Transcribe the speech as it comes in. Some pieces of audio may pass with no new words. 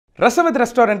Rasavid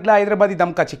ரெஸ்டாரண்ட்ல Hyderabadi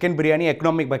Dumka chicken biryani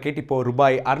economic bucket இப்போ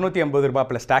ரூபாய் 650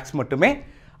 பிளஸ் டாக்ஸ் மட்டுமே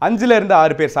 5 ல இருந்து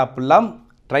 6 பேர் சாப்பிடலாம்.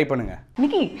 ட்ரை பண்ணுங்க.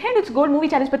 நிக்கி, Behindwoods கோல்ட் மூவி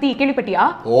சேலஞ்ச் பத்தி கேள்விப்பட்டியா?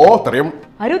 ஓ தெரியும்.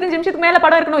 65 நிமிஷத்துக்கு மேல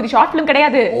படம் இருக்கணும். இது ஷார்ட் ஃபிலிம்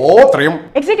கிடையாது. ஓ தெரியும்.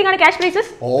 எக்ஸைட்டிங்கான கேஷ்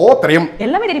பிரைசஸ்? ஓ தெரியும்.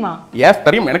 எல்லாமே தெரியுமா? எஸ்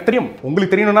தெரியும், எனக்கு தெரியும்.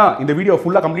 உங்களுக்கு தெரியணும்னா இந்த வீடியோ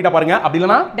ஃபுல்லா கம்ப்ளீட்டா பாருங்க. அப்படி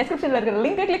இல்லனா டிஸ்கிரிப்ஷன்ல இருக்கிற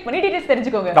லிங்கை கிளிக் பண்ணி டீடைல்ஸ்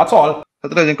தெரிஞ்சுக்கோங்க. That's all.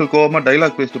 சத்யராஜ் அங்கிள் கோவமா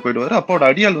டைலாக் பேசிட்டு போயிடுவாரு.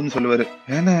 அப்போட அடியால் வந்து சொல்லுவாரு,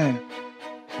 ஏன்னா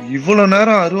இவ்வளவு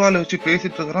நேரம் அருவாலை வச்சு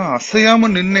பேசிட்டு இருக்கிறான், அசையாம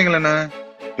நின்னீங்களேண்ணே,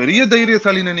 பெரிய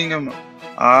தைரியசாலின்னு நீங்க.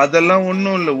 அதெல்லாம்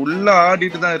ஒண்ணும் இல்ல, உள்ள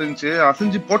ஆடிட்டு தான் இருந்துச்சு,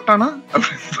 அசைஞ்சு போட்டானா.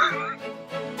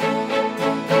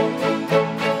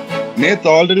 நேத்து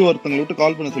ஆல்ரெடி ஒருத்தங்களை விட்டு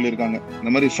கால் பண்ண சொல்லியிருக்காங்க. இந்த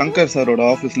மாதிரி சங்கர் சாரோட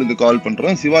ஆபீஸ்ல இருந்து கால்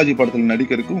பண்றோம், சிவாஜி படத்துல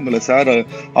நடிக்கிறதுக்கு உங்களை சார்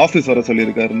ஆபீஸ் வர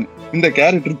சொல்லியிருக்காருன்னு. இந்த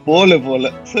கேரக்டர் போல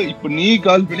சோ இப்ப நீ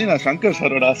கால் பண்ணி நான் சங்கர்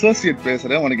சாரோட அசோசியேட்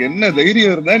பேசுறேன், உனக்கு என்ன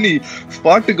தைரியம் இருந்தா நீ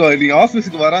ஸ்பாட்டுக்கு நீ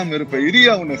ஆபீஸ்க்கு வராம இருப்ப,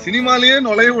 இரியா உன்னை சினிமாலேயே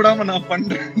நுழைய விடாம நான்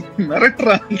பண்றேன்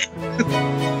மிரட்டுறான்.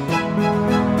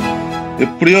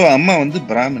 எப்படியோ அம்மா வந்து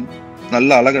பிராமன், நல்ல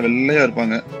அழகா வெள்ளையா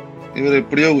இருப்பாங்க. இவர்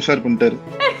எப்படியோ உஷார் பண்ணிட்டாரு,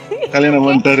 கல்யாணம்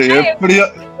பண்ணிட்டாரு. எப்படியோ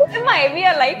ஹெவியா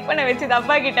லைக் பண்ண வெச்சது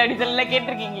அப்பா கிட்ட அப்படி சொல்ல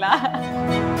கேட்டிருக்கீங்களா?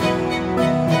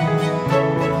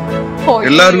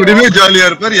 எல்லாருக்கூடயுமே ஜாலியா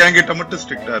இருப்பாரு, என்கிட்ட மட்டும்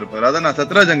ஸ்ட்ரிக்டா இருப்பாரு. அதான் நான்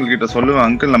சத்யராஜ் அங்கிள் கிட்ட சொல்லுவேன்,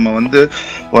 அங்கிள் நம்ம வந்து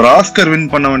ஒரு ஆஸ்கர்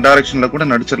வின் பண்ணவன் டைரக்ஷன்ல கூட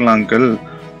நடிச்சிடலாம் அங்கிள்,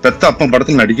 பெத்த அப்பா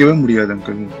படத்துல நடிக்கவே முடியாது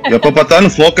அங்கிள். எப்ப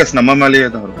பார்த்தாலும் போக்கஸ் நம்ம மேலேயே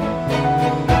தான் இருக்கும்.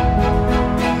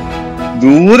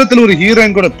 தூரத்துல ஒரு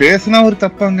ஹீரோயின் கூட பேசினா ஒரு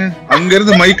தப்பாங்க, அங்க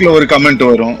இருந்து மைக்ல ஒரு கமெண்ட்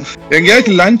வரும்.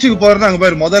 எங்கேயாச்சும் லஞ்சுக்கு போறதா அங்க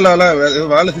பாரு, முதல் ஆளா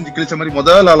வேலை செஞ்சு கிழிச்ச மாதிரி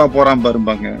முதல் ஆளா போறான்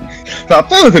பாருப்பாங்க.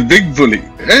 அப்பா பிக் புலி.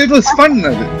 It was fun.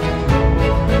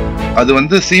 அது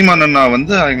வந்து சீமான் அண்ணா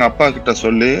வந்து எங்க அப்பா கிட்ட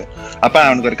சொல்லி, அப்பா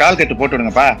அவனுக்கு ஒரு கால் கட்டு போட்டு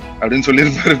விடுங்கப்பா அப்படின்னு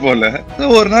சொல்லியிருப்பாரு போல.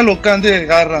 ஒரு நாள் உட்காந்து,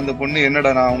 யார் அந்த பொண்ணு,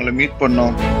 என்னடா நான் அவங்கள மீட்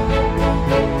பண்ணோம்.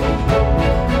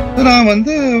 நான்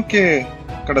வந்து ஓகே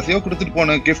கடைசியா கொடுத்துட்டு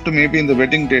போன கிஃப்ட் மேபி இந்த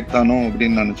வெட்டிங் டேட் தானோ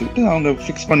அப்படின்னு நினைச்சுட்டு அவங்க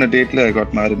பிக்ஸ் பண்ண டேட்ல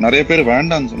காட்டினாரு. நிறைய பேர்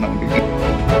வேண்டான்னு சொன்னாங்க.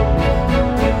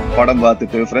 படம்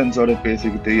பார்த்துட்டு ஃப்ரெண்ட்ஸோட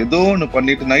பேசிக்கிட்டு ஏதோ ஒண்ணு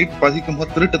பண்ணிட்டு நைட் பசிக்கும்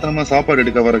போது திருட்டுத்தனமா சாப்பாடு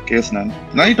எடுக்க வர கேஸ். நான்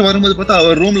நைட் வரும்போது பார்த்தா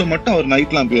அவர் ரூம்ல மட்டும் அவர்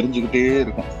நைட் லாம்ப் எரிஞ்சுக்கிட்டே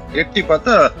இருக்கும். எட்டி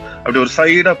பார்த்தா அப்படி ஒரு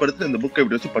சைடா படுத்து இந்த புக்கை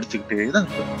இப்படி வச்சு படிச்சுக்கிட்டே தான்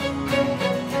இருக்கும்.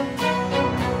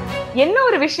 என்ன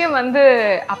ஒரு விஷயம் வந்து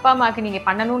அப்பா அம்மாக்கு நீங்க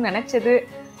பண்ணணும்னு நினைச்சது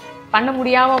பண்ண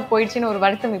முடியாம போயிடுச்சுன்னு ஒரு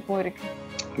வருத்தம் இப்போ இருக்கு?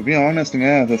 To be ஆனஸ்ட்ங்க,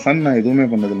 as a son நான் எதுவுமே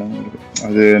பண்ணதில்லை.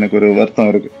 அது எனக்கு ஒரு வருத்தம்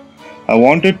இருக்கு. I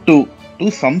wanted to do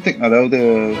something. அதாவது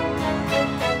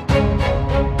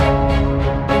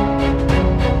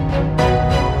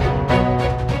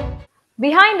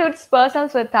Behindwoods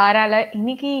Persons with தாரால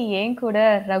இன்னைக்கு ஏன் கூட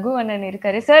ரகு அண்ணன்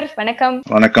இருக்காரு. சார் வணக்கம்.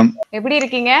 வணக்கம். எப்படி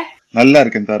இருக்கீங்க? நல்லா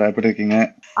இருக்கேன் தாரா, எப்படி இருக்கீங்க?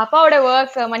 அப்பாவோட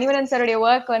ஒர்க், மணிவண்ணன் சாரோட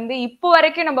ஒர்க் வந்து இப்போ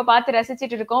வரைக்கும் நம்ம பார்த்து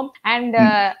ரசிச்சிட்டு இருக்கோம். அண்ட்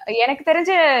எனக்கு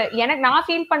தெரிஞ்சு நான்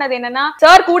ஃபீல் பண்ணது என்னன்னா,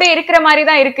 சார் கூட இருக்கிற மாதிரி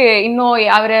தான் இருக்கு. இன்னும்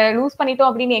அவரை லூஸ் பண்ணிட்டோம்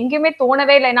அப்படின்னு எங்கேயுமே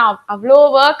தோணவே இல்லை. ஏன்னா அவ்வளோ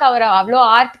ஒர்க் அவர், அவ்வளோ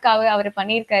ஆர்ட்காக அவர்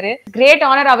பண்ணியிருக்காரு. Great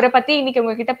honour. அவரை பத்தி இன்னைக்கு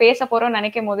உங்ககிட்ட பேச போறோம்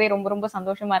நினைக்கும் போதே ரொம்ப ரொம்ப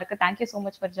சந்தோஷமா இருக்கு. Thank you so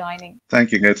much for joining.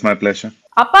 Thank you, it's my pleasure.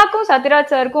 அப்பாக்கும்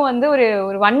Sathyaraj சாருக்கும் வந்து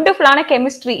ஒரு வண்டர்ஃபுல்லான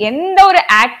கெமிஸ்ட்ரி. எந்த ஒரு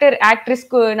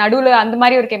ஆக்ட்ரஸ்க்கு நடுவுல அந்த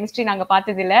மாதிரி ஒரு கெமிஸ்ட்ரி நாங்க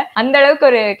பார்த்தது இல்ல. அந்த அளவுக்கு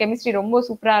ஒரு கெமிஸ்ட்ரி ரொம்ப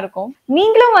சூப்பரா இருக்கும்.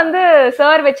 நீங்களும் வந்து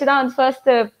சார் வச்சுதான் ஃபர்ஸ்ட்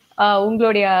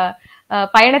உங்களுடைய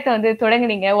பயணத்தை வந்து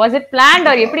தொடங்குனீங்க. வாஸ் இட் பிளான்ட்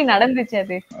ஆர் எப்படி நடந்துச்சு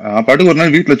அது? பாட்டுக்கு ஒரு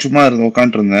நாள் வீட்டுல சும்மா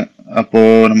உட்காந்து இருந்தேன். அப்போ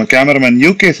நம்ம cameraman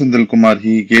UK Senthilkumar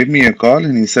he gave me a call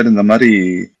and he said இந்த மாதிரி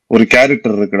ஒரு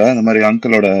கேரக்டர் இருக்குடா, இந்த மாதிரி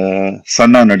அங்கிளோட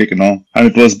சன்னா நடிக்கணும். and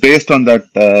it was based on that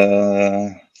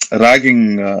ragging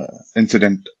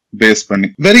incident base பண்ணி.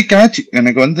 Very catchy.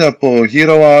 எனக்கு வந்து அப்போ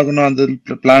ஹீரோவா ஆகணும் அந்த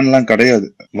பிளான் எல்லாம் கிடையாது.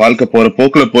 வாழ்க்கை போற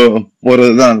போக்குல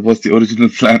போறதுதான்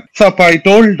ஒரிஜினல் பிளான். சோ அப்ப ஐ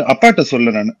டோல்ட் அப்பாட்ட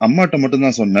சொல்ல, நான் அம்மாட்ட மட்டும்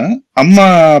தான் சொன்னேன். அம்மா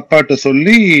அப்பாட்ட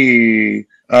சொல்லி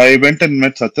ஐ வெண்ட் அண்ட்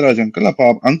மெட் சத்யராஜ் அங்கிள்.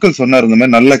 அப்ப அங்கிள் சொன்னார், இந்த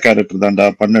மாதிரி நல்ல கேரக்டர் தான்டா,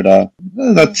 பண்ணுடா.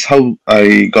 That's how I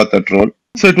got that role.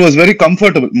 So it was very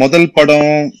comfortable. முதல் படம்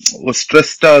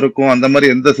ஸ்ட்ரெஸ்டா இருக்கும், அந்த மாதிரி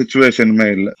எந்த சிச்சுவேஷனுமே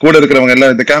இல்ல. கூட இருக்கிறவங்க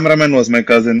எல்லாம், இந்த cameraman was my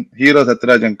cousin, hero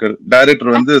Sathyaraj uncle,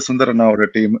 director வந்து சுந்தரனாவோட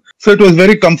team. So it was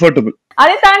very comfortable.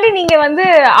 அதை தாண்டி நீங்க வந்து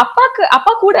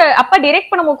அப்பா டைரக்ட்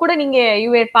பண்ணும்போது கூட நீங்க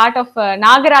you where part of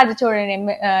Nagaraj Cholan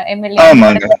MLA.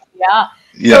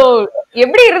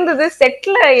 எப்படி இருந்தது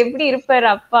செட்ல? எப்படி இருப்பாரு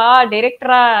அப்பா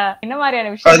டைரக்டரா? என்ன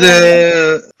மாதிரியான விஷயம்? அது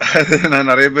நான்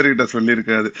நிறைய பேர்கிட்ட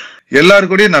சொல்லியிருக்கேன்.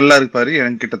 எல்லாருக்கூடயும் நல்லா இருப்பாரு,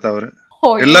 என்கிட்ட தவிர.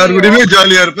 எல்லாருக்கூடயுமே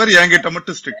ஜாலியா இருப்பாரு, என்கிட்ட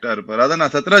மட்டும் ஸ்ட்ரிக்டா இருப்பாரு. அதான்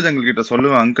நான் சத்யராஜ் அங்கிள் கிட்ட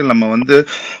சொல்லுவேன், அங்கிள் நம்ம வந்து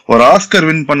ஒரு ஆஸ்கர்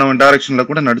வின் பண்ணவன் டைரக்ஷன்ல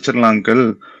கூட நடிச்சிடலாம் அங்கிள்,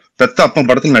 பெத்த அப்பா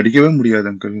படத்துல நடிக்கவே முடியாது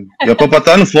அங்கிள், எப்ப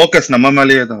பார்த்தாலும் போக்கஸ் நம்ம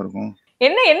மேலேயே தான் இருக்கும்.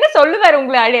 என்ன என்ன சொல்லுவாரு?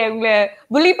 உங்களை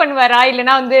புலி பண்ணுவாரா?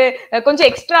 இல்லனா வந்து கொஞ்சம்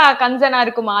எக்ஸ்ட்ரா கன்சர்னா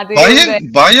இருக்குமா அது?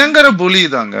 பயங்கர புலி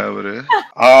தாங்க அவரு.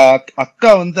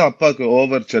 அக்கா வந்து அப்பாவுக்கு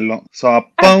ஓவர் செல்லம். சோ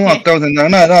அப்பாவும் அக்காவும்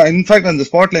இருந்தாங்கன்னா, அதான் இன்ஃபேக்ட் அந்த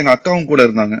ஸ்பாட்ல எங்க அக்காவும் கூட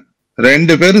இருந்தாங்க.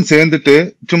 2 பேரும் சேர்ந்துட்டு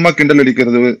சும்மா கிண்டல்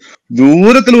அடிக்கிறது.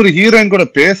 தூரத்துல ஒரு ஹீரோயின் கூட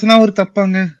பேசினா ஒரு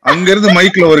தப்பாங்க. அங்க இருந்து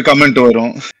மைக்ல ஒரு கமெண்ட்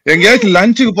வரும். எங்கேயாச்சும்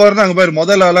லஞ்சுக்கு போறதா அங்க பாரு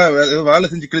முதல் ஆளா வேலை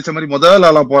செஞ்சு கிழிச்ச மாதிரி முதல்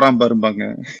ஆளா போறான்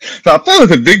பாருப்பாங்க. அப்பா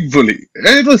ஒரு பிக் புலி.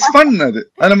 It was fun. அது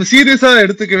நம்ம சீரியஸா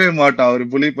எடுத்துக்கவே மாட்டோம்.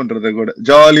 அவர் புலி பண்றத கூட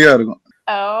ஜாலியா இருக்கும்.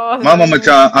 மாமா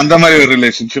மச்சான் அந்த மாதிரி ஒரு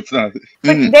ரிலேஷன்ஷிப் தான் அது.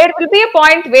 There will be a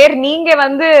point where நீங்க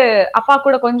வந்து அப்பா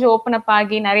கூட கொஞ்சம் ஓபன் அப்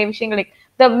ஆகி நிறைய விஷயங்களை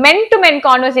the men to men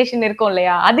conversation இருக்கும்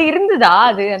இல்லையா? அது இருந்ததா?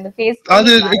 அது அந்த ஃபேஸ்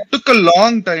அது it took a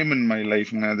long time in my life.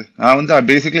 அது நான் வந்து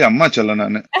பேசிக்கலி அம்மா செல்ல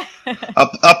நானு.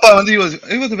 அப்பா வந்து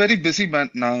he was a very busy man.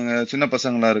 நாங்க சின்ன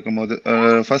பசங்களா இருக்கும்போது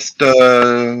ஃபர்ஸ்ட்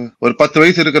ஒரு 10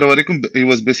 வயசு இருக்கிற வரைக்கும் he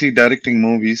was busy directing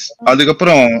movies.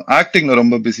 அதுக்கப்புறம் ஆக்டிங்ல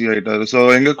ரொம்ப பிஸி ஆயிட்டாரு. சோ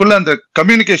எங்களுக்குள்ள அந்த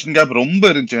கம்யூனிகேஷன் கேப் ரொம்ப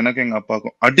இருந்துச்சு எனக்கு எங்க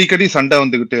அப்பாக்கும். அடிக்கடி சண்டை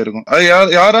வந்துகிட்டே இருக்கும்.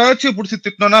 யாராச்சும் புடிச்சு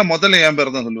திட்டினோம்னா முதல்ல என்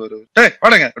பேர் தான் சொல்லுவாரு. டேய்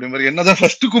வாடங்க அப்படி மாதிரி என்னதான்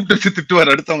ஃபர்ஸ்ட் கூப்பிட்டு வச்சு திட்டுவாரு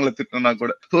அடுத்தவங்களை திட்டினா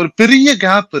கூட. ஒரு பெரிய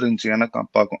கேப் இருந்துச்சு எனக்கு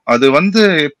அப்பாக்கும். அது வந்து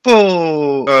எப்போ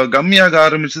கம்மியாக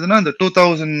ஆரம்பிச்சதுன்னா இந்த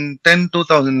 2010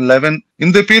 2011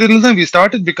 இந்த பீரியட்ல தான் we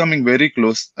started becoming very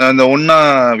close. அந்த ஒன்னா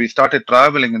we started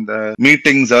traveling இந்த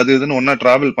மீட்டிங்ஸ் அது இதுன்னு ஒன்னா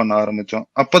டிராவல் பண்ண ஆரம்பிச்சோம்.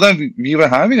 அப்பதான் we were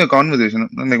having a conversation.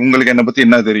 உங்களுக்கு என்ன பத்தி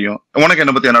என்ன தெரியும், உனக்கு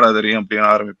என்ன பத்தி என்னடா தெரியும் அப்படின்னு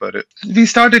ஆரம்பிப்பாரு. we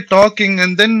started talking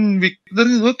and then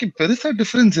okay பெருசா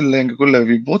டிஃபரன்ஸ் இல்ல எங்களுக்குள்ள.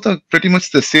 we both are pretty much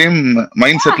the same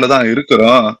mind செட்ல தான்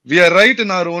இருக்கிறோம். we are right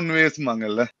in our own ways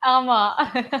மாங்கல்ல. ஆமா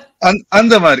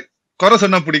அந்த மாதிரி குறை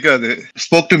சொன்னா பிடிக்காது.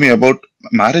 spoke to me about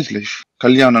marriage life.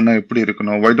 கல்யாணம்னா எப்படி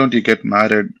இருக்கணும், why don't you get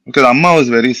married, because அம்மா was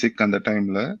very sick அந்த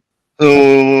டைம்ல. so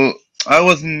I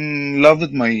was in love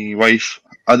with my wife.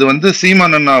 அது வந்து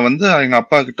சீமான் அண்ணா வந்து எங்க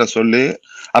அப்பா கிட்ட சொல்லி,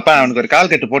 அப்பா அவனுக்கு ஒரு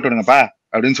கால் கட்டு போட்டு விடுங்கப்பா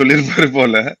அப்படின்னு சொல்லியிருப்பாரு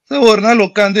போல. ஒரு நாள்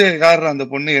உட்காந்து யாரு அந்த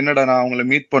பொண்ணு, என்னடா நான் அவங்கள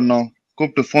மீட் பண்ணோம்,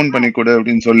 கூப்பிட்டு போன் பண்ணி கொடு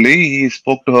அப்படின்னு சொல்லி he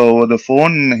spoke to her over the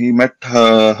phone. he met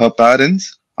her parents.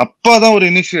 அப்பாதான் ஒரு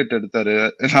இனிஷியேட் எடுத்தாரு.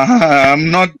 I'm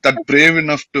not that brave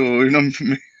enough to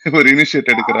ஒரு இனிஷியேட்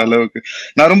எடுக்கிற அளவுக்கு.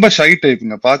 நான் ரொம்ப ஷை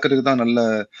டைப்புங்க. பாக்குறதுக்கு தான் நல்ல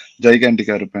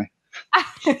ஜைகாண்டிக்கா இருப்பேன்.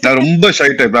 நான் ரொம்ப shy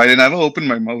type. I never open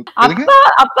my mouth.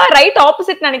 அப்பா ரைட்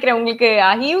ஆப்போசிட் நினைக்கிறேன் உங்களுக்கு.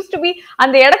 he used to be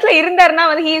அந்த இடத்துல இருந்தாருன்னா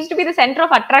வந்து he used to be the center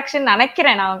of attraction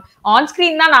நினைக்கிறேன். நான் ஆன்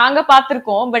ஸ்கிரீன் தான் நாங்க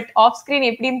பாத்துருக்கோம், பட் ஆஃப் ஸ்கிரீன்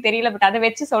எப்படின்னு தெரியல. பட் அதை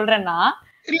வச்சு சொல்றேன்னா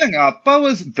இல்லங்க, அப்பா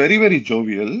வாஸ் வெரி வெரி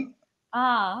ஜோவியல்.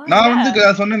 நான் வந்து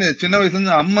சொன்னேன் சின்ன வயசுல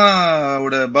இருந்து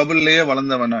அம்மாவோட பபுள்லயே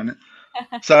வளர்ந்தவன் நானு.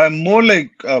 So I'm more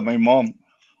like my mom.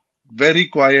 Very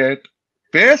quiet.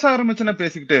 பேச ஆரம்பிச்சுன்னா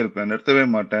பேசிக்கிட்டே இருப்பேன், நிறுத்தவே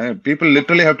மாட்டேன். people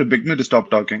literally have to beg me to stop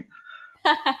talking.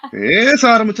 பேச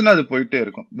ஆரம்பிச்சுன்னா அது போயிட்டே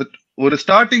இருக்கும். பட் ஒரு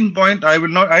ஸ்டார்டிங் பாயிண்ட்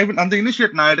அந்த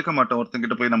இனிஷியேட் நான் எடுக்க மாட்டேன்.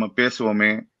 ஒருத்தங்கிட்ட போய் நம்ம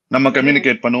பேசுவோமே, நம்ம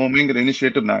கம்யூனிகேட் பண்ணுவோமேங்கிற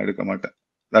இனிஷியேட்டிவ் நான் எடுக்க மாட்டேன்.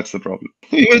 That's the problem.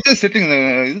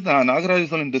 இதுதான்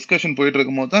நாகராஜ் சொல்ல டிஸ்கஷன் போயிட்டு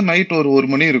இருக்கும் போது தான் நைட் ஒரு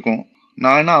 1 மணி இருக்கும்.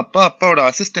 நானா அப்பாவோட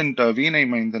அசிஸ்டன்ட் வீணை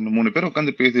மைந்தன் 3 பேர்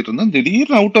உட்காந்து பேசிட்டு இருந்தோம்.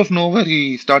 திடீர்னு out of நோவர் he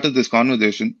started this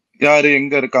conversation. யாரு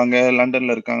எங்க இருக்காங்க,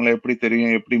 லண்டன்ல இருக்காங்களா, எப்படி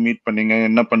தெரியும், எப்படி மீட் பண்ணீங்க,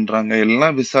 என்ன பண்றாங்க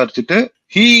எல்லாம் விசாரிச்சுட்டு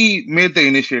he made the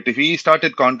initiative. he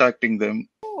started contacting them.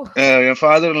 N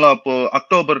father எல்லாம் அப்போ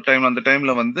அக்டோபர் டைம், அந்த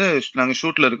டைம்ல வந்து நாங்க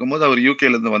ஷூட்ல இருக்கும்போது அவர்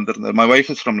யூகேல இருந்து வந்திருந்தாரு. my wife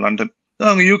is from London.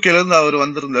 அவங்க யூகேல இருந்து அவர்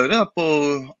வந்திருந்தாரு. அப்போ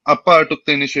அப்பா took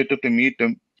the initiative to meet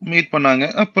him. Meet பண்ணாங்க.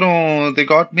 அப்புறம் they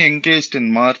got me engaged in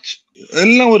March.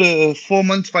 எல்லாம் ஒரு 4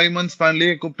 months 5 months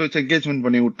ஸ்பான்லயே கூப்பிட்டு வச்சு என்கேஜ்மெண்ட்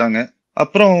பண்ணி விட்டாங்க.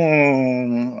 அப்புறம்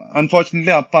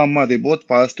அன்பார்ச்சுனேட்லி அப்பா அம்மா they both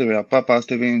passed away. அப்பா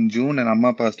passed away in June and அம்மா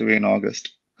passed away in August.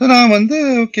 நான் வந்து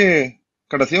ஓகே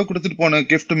கடைசியா கொடுத்துட்டு போன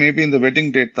கிஃப்ட் மேபி இந்த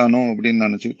வெட்டிங் டேட் தானோ அப்படின்னு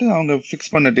நினைச்சுக்கிட்டு அவங்க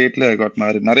ஃபிக்ஸ் பண்ண டேட்ல got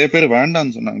married. நிறைய பேர்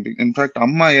வேண்டான்னு சொன்னாங்க. இன்ஃபேக்ட்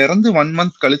அம்மா இறந்து 1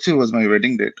 month கழிச்சு was my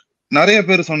wedding date. நிறைய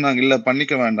பேர் சொன்னாங்க இல்ல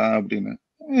பண்ணிக்க வேண்டாம் அப்படின்னு.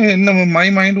 my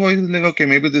mind was like okay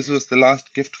maybe this was the last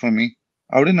gift for me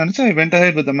அப்படின்னு நினைச்சு I went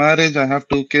ahead with the marriage. I have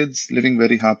 2 kids living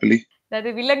very happily. அது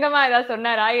வில்லங்கமா ஏதாவது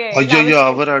சொன்னாரா? ஐயோ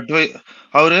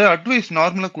அவரு அட்வைஸ்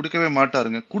நார்மலா கொடுக்கவே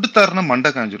மாட்டாருங்க. கொடுத்தாருன்னா மண்டை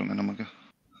காஞ்சிருங்க. நமக்கு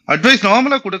அட்வைஸ்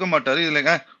நார்மலா கொடுக்க மாட்டாரு.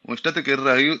 இல்லைங்க இஷ்டத்துக்கு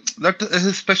தட் இஸ்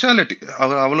ஸ்பெஷாலிட்டி.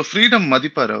 அவர் அவ்வளவு ஃப்ரீடம்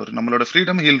மதிப்பாரு. அவர் நம்மளோட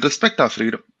freedom he'll respect our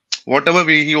freedom. whatever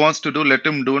he wants to do let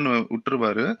him do ன்னு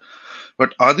விட்டுருவாரு.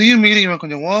 பட் அதையும் மீறி இவன்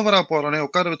கொஞ்சம் ஓவரா போறானே,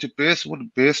 உட்கார வச்சு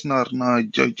பேசினாருன்னா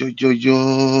ஐயோ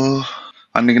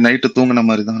அன்னைக்கு நைட்டு தூங்கின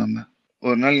மாதிரி தான். நம்ம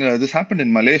ஒரு நாள் this happened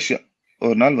in Malaysia.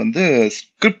 ஒரு நாள் வந்து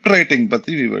ஸ்கிரிப்ட் ரைட்டிங்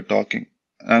பத்தி we were talking.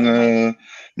 நாங்க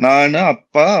நானு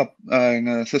அப்பா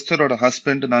எங்க சிஸ்டரோட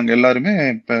ஹஸ்பண்ட் நாங்க எல்லாருமே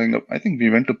I think we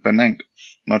went to Penang,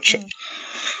 not sure.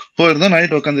 போயிருந்தோம்.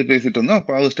 நைட் உட்காந்து பேசிட்டு இருந்தோம்.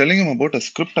 அப்ப I was telling him about a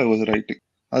script I was writing.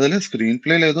 அதுல ஸ்கிரீன்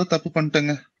பிளேல ஏதோ தப்பு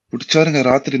பண்ணிட்டேங்க. பிடிச்சாருங்க.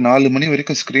 ராத்திரி 4 மணி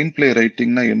வரைக்கும் ஸ்கிரீன் பிளே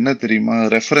ரைட்டிங்னா என்ன தெரியுமா?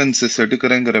 ரெஃபரன்சஸ்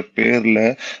எடுக்கிறேங்கிற பேர்ல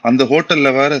அந்த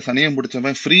ஹோட்டல்ல வேற சனியம்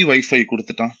பிடிச்சவன் ஃப்ரீ வைஃபை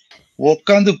கொடுத்துட்டான்.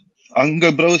 உட்காந்து அங்க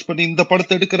ப்ரௌஸ் பண்ணி இந்த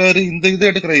படத்தை எடுக்கிறாரு, இந்த இதை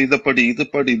எடுக்கிறாரு, இது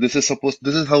படி this is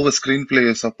how a screen play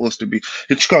is suppose to be.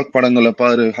 Hitchcock படங்களை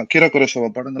பாரு, அகிரா குரோசாவா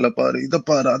படங்களை பாரு, இதை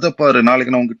பாரு, அதை பாரு,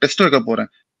 நாளைக்கு நான் உங்களுக்கு டெஸ்ட் வைக்க போறேன்,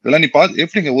 இதெல்லாம் நீ பாத்து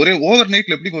எப்படிங்க ஒரே ஓவர்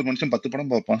நைட்ல எப்படி ஒரு மனுஷன் 10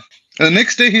 படம் பார்ப்பான்?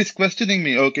 Next day he's குவெஸ்டனிங்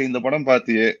me, okay இந்த படம்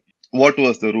பாத்தியே, வாட்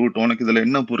வாஸ் த ரூட், உனக்கு இதுல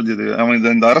என்ன புரிஞ்சுது,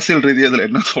 அவன் இந்த அரசியல் ரீதியா இதுல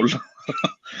என்ன சொல்றான்,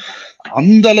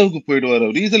 அந்த அளவுக்கு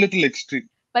போயிடுவாரு. Is a little extreme.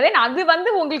 அது வந்து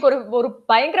உங்களுக்கு ஒரு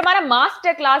பயங்கரமான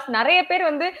மாஸ்டர் கிளாஸ். நிறைய பேர்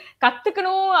வந்து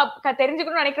கத்துக்கணும்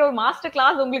தெரிஞ்சுக்கணும்னு நினைக்கிற ஒரு மாஸ்டர்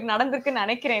கிளாஸ் உங்களுக்கு நடந்திருக்குன்னு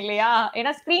நினைக்கிறேன் இல்லையா?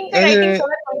 ஏன்னா ஸ்கிரீன் ரைட்டிங்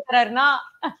சொல்றாருன்னா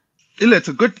இல்ல,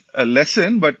 it's a good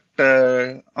lesson, but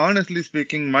honestly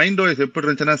speaking mind voice எப்படி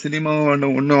இருந்துச்சுன்னா சினிமா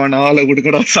ஒண்ணு ஆளை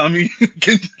கொடுக்கடா சாமி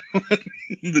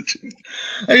இருந்துச்சு.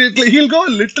 he'll go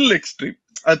a little extreme.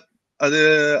 அது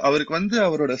அவருக்கு வந்து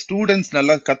அவரோட ஸ்டூடெண்ட்ஸ்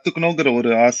நல்லா கத்துக்கணுங்கிற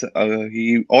ஒரு ஆசை. he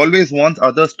always wants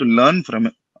others to learn from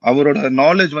it. அவரோட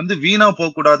நாலேஜ் வந்து வீணா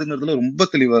போக கூடாதுங்கிறதுல ரொம்ப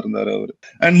தெளிவா இருந்தாரு அவரு.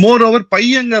 அண்ட் மோர் ஓவர்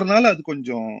பையங்கிறதுனால அது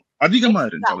கொஞ்சம் அதிகமா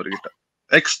இருந்துச்சு அவர்கிட்ட,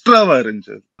 எக்ஸ்ட்ராவா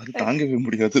இருந்துச்சு. அது தாங்கவே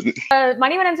முடியாது.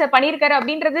 மணிவண்ணன் சார் பண்ணிருக்காரு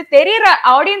அப்படின்றது தெரியற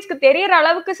ஆடியன்ஸ்க்கு தெரியற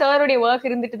அளவுக்கு சாருடைய ஒர்க்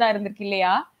இருந்துட்டு தான் இருந்திருக்கு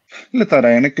இல்லையா? இல்ல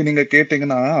தாரா, எனக்கு நீங்க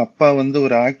கேட்டீங்கன்னா அப்பா வந்து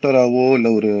ஒரு ஆக்டராவோ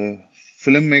இல்ல ஒரு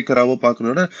பிலிம் மேக்கராவோ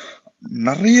பாக்குறதோட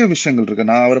நிறைய விஷயங்கள்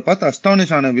இருக்கு. நான் அவரை பார்த்து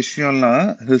அஸ்டானிஷ் ஆன விஷயம்னா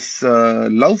ஹிஸ்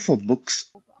லவ் ஃபார் புக்ஸ்.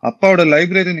 அப்பாவோட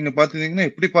லைப்ரரி நீங்க பாத்தீங்கன்னா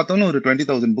எப்படி பார்த்தாலும் ஒரு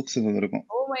 20,000 புக்ஸ் இருக்கும்.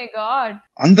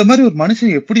 அந்த மாதிரி ஒரு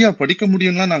மனுஷன் எப்படியா படிக்க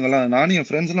முடியும்னா நானும் என்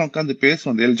ஃப்ரெண்ட்ஸ் எல்லாம் உட்காந்து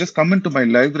பேசுவோம். they'll just come into my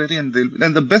library and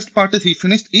the best part is he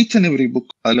finished each and every book.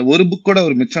 அதுல ஒரு புக் கூட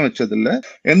ஒரு மிச்சம் வச்சது இல்ல.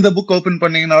 எந்த புக் ஓபன்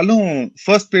பண்ணீங்கனாலும்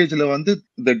ஃபர்ஸ்ட் பேஜ்ல வந்து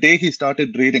the day he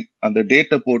started reading அந்த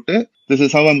டேட்டை போட்டு this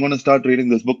is how I'm going to start reading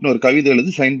this book னு ஒரு கவிதை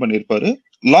எழுதி சைன் பண்ணிருப்பாரு.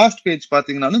 Last page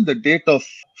பாத்தீங்கன்னாலும் the date of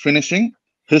finishing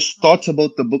his thoughts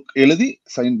about the book எழுதி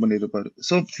சைன் பண்ணிருப்பாரு.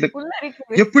 சோ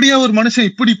எப்படியா ஒரு மனுஷன்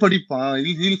இப்படி படிப்பான்?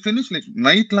 he'll finish like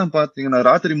நைட்லாம் பாத்தீங்கன்னா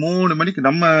ராத்திரி 3 மணிக்கு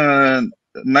நம்ம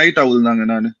நைட் அவுல் தாங்க.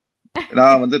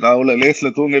 நான் வந்து அவ்வளவு லேஸ்ல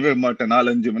தூங்கவே மாட்டேன்.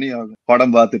 4-5 மணி ஆகும்.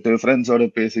 படம் பார்த்துட்டு ஃப்ரெண்ட்ஸோட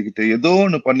பேசிக்கிட்டு ஏதோ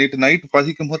ஒண்ணு பண்ணிட்டு நைட்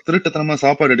பசிக்கும் போது திருட்டுத்தனமா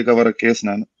சாப்பாடு எடுக்க வர கேஸ்.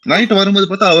 நான் நைட் வரும்போது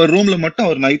பார்த்தா அவர் ரூம்ல மட்டும்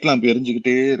அவர் நைட்லாம்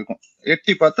எரிஞ்சுக்கிட்டே இருக்கும்.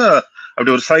 எட்டி பார்த்தா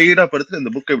அப்படி ஒரு சைடா படுத்துட்டு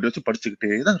அந்த புக்கை இப்படி வச்சு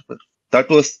படிச்சுக்கிட்டே தான் இருப்பாரு.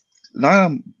 தட் வாஸ்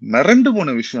நான் மிரண்டு போன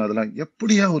விஷயம். அதெல்லாம்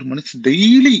எப்படியா ஒரு மனுஷன்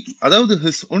டெய்லி, அதாவது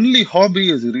his only hobby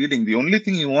is reading. The only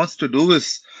thing he wants to two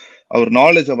is அவர்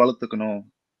நாலேஜை வளர்த்துக்கணும்.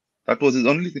 That was is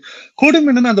only thing. கூட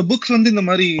என்னன்னா அந்த புக்ஸ் வந்து இந்த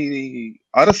மாதிரி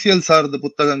அரசியல் சார்ந்த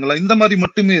புத்தகங்களா இந்த மாதிரி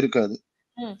மட்டுமே இருக்காது.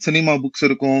 சினிமா புக்ஸ்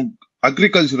இருக்கும்,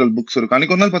 அக்ரிகல்ச்சரல் புக்ஸ் இருக்கும்.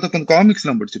 அன்னைக்கு ஒரு நாள் பார்த்தா கொஞ்சம் காமிக்ஸ்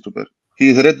எல்லாம் படிச்சுட்டு இருப்பாரு.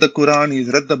 He's read the Quran, he's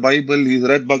read the Bible, he's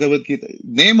read Bhagavad Gita.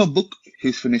 Name a book,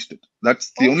 he's finished it. That's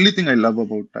the only thing I love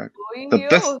about that.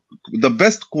 The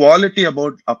best quality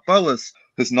about Appa was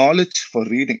his knowledge for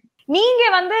reading. நீங்க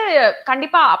வந்து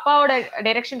கண்டிப்பா அப்பாவோட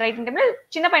direction writing டைம்ல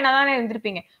சின்ன பையனா தானே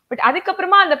இருந்திருப்பீங்க. But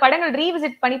அதுக்கப்புறமா அந்த படங்கள்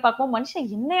ரீவிசிட் பண்ணி பார்க்கவும்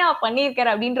மனுஷன் என்னையா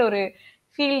பண்ணியிருக்காரு அப்படின்ற ஒரு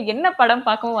ஃபீல் என்ன படம்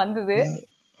பார்க்கவும் வந்தது?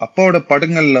 அப்பாவோட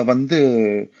படங்கள்ல வந்து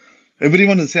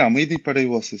everyone will say Amaidhi Padai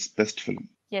was his best film.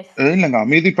 இல்லங்க,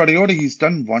 அமைதிப்படையோட he's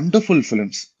done wonderful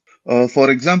films. For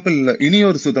example,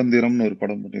 இனியொரு சுதந்திரம்னு ஒரு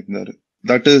படம் பண்ணியிருந்தாரு.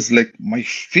 That is like my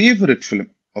favorite film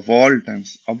of all times.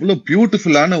 அவ்வளவு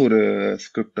பியூட்டிஃபுல்லான ஒரு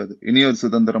ஸ்கிரிப்ட் அது. இனியொரு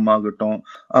சுதந்திரம் ஆகட்டும்,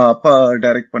 அப்பா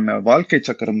டைரக்ட் பண்ண வாழ்க்கை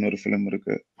சக்கரம்னு ஒரு பிலிம்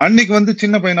இருக்கு. அன்னைக்கு வந்து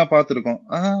சின்ன பையனா பார்த்திருக்கோம்.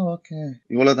 ஓகே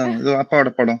இவ்வளவுதான், இது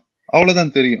அப்பாவோட படம்,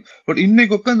 அவ்வளவுதான் தெரியும். பட்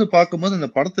இன்னைக்கு உட்காந்து பார்க்கும்போது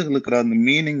அந்த படத்துக்கு இருக்கிற அந்த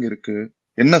மீனிங் இருக்கு,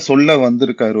 என்ன சொல்ல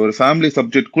வந்திருக்காரு, ஒரு ஃபேமிலி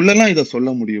சப்ஜெக்ட் குள்ளெல்லாம் இதை சொல்ல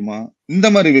முடியுமா, இந்த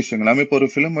மாதிரி விஷயங்கள். நம்ம இப்போ ஒரு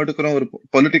பிலிம் எடுக்கிறோம், ஒரு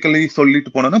பொலிட்டிக்கலி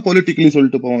சொல்லிட்டு போனோம்னா பொலிட்டிக்கலி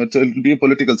சொல்லிட்டு போவோம்,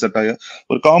 பொலிட்டிக்கல் செட்டாய.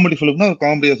 ஒரு காமெடி பிலிம்னா ஒரு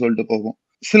காமெடியா சொல்லிட்டு போவோம்.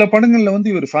 சில படங்கள்ல வந்து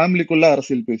இவர் ஃபேமிலிக்குள்ள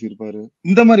அரசியல் பேசியிருப்பாரு.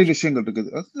 இந்த மாதிரி விஷயங்கள் இருக்குது.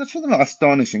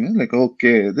 Astonishing. Like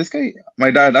okay, this guy my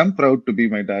dot, I am proud to be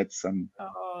my dot Sun.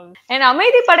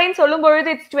 அமைதி படைன்னு சொல்லும் பொழுது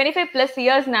இட்ஸ் 25+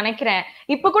 இயர்ஸ் நினைக்கிறேன்.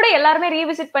 இப்ப கூட எல்லாருமே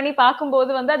ரீவிசிட் பண்ணி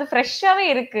பார்க்கும்போது வந்து அது ஃப்ரெஷ்ஷாவே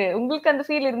இருக்கு. உங்களுக்கு அந்த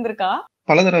ஃபீல் இருந்திருக்கா?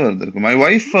 பல தடவை இருந்திருக்கு.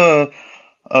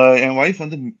 என் ஒய்ஃப்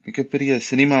வந்து மிகப்பெரிய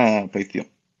சினிமா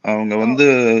பைத்தியம். அவங்க வந்து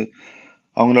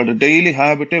அவங்களோட டெய்லி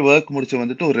ஹேபிட்டே ஒர்க் முடிச்சு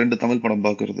வந்துட்டு ஒரு 2 தமிழ் படம்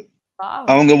பாக்குறது.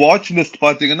 அவங்க வாட்ச் லிஸ்ட்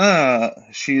பாத்தீங்கன்னா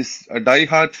she is a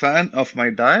die-hard fan of my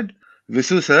dad,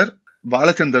 Visu sir,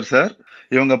 Balachander sir.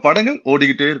 இவங்க படங்கள்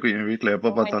ஓடிக்கிட்டே இருக்கும் என் வீட்டுல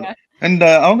எப்ப பார்த்தாலும். அண்ட்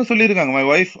அவங்க சொல்லியிருக்காங்க, my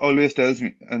wife always tells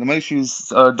me, இந்த மாதிரி she is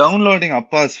downloading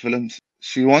Abbas films.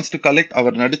 She wants to collect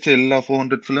அவர் நடிச்ச எல்லா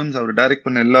 400 films, அவர் டைரக்ட்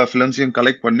பண்ண எல்லா ஃபிலிம்ஸையும்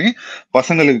கலெக்ட் பண்ணி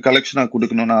பசங்களுக்கு கலெக்ஷனா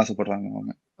கொடுக்கணும்னு ஆசைப்படுறாங்க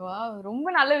அவங்க. ரொம்ப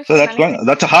நல்ல விஷயம்.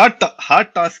 that's a hard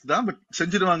task தான், பட்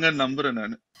செஞ்சிருவாங்கன்னு நம்புறேன்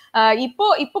நான்.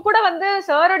 இப்போ கூட வந்து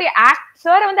சாரோட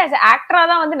சார் வந்து as ஆக்டரா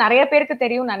தான் வந்து நிறைய பேருக்கு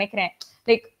தெரியும்னு நினைக்கிறேன்.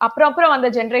 லைக் அப்புறம் வந்த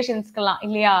ஜெனரேஷன்ஸ்க்கெல்லாம்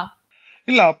இல்லையா?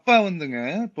 இல்ல அப்பா வந்துங்க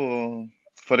இப்போ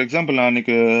ஃபார் எக்ஸாம்பிள் நான்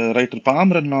அன்னைக்கு ரைட்டர்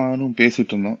பாமரன் நானும்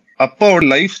பேசிட்டு இருந்தோம். அப்பாவோட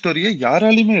லைஃப் ஸ்டோரியை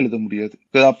யாராலையுமே எழுத முடியாது.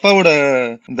 அப்பாவோட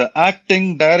இந்த ஆக்டிங்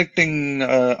டைரக்டிங்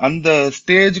அந்த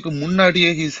ஸ்டேஜுக்கு முன்னாடியே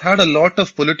he's had a lot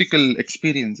of political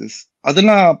experiences.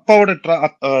 அதெல்லாம் அப்பாவோட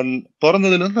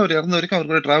பிறந்ததுல இருந்து அவர் இறந்த வரைக்கும்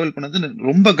அவர் கூட டிராவல் பண்ணது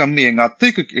ரொம்ப கம்மி. எங்க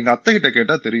அத்தை கிட்ட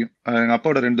கேட்டா தெரியும். எங்க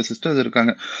அப்பாவோட 2 சிஸ்டர்ஸ்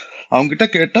இருக்காங்க, அவங்க கிட்ட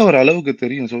கேட்டா ஒரு அளவுக்கு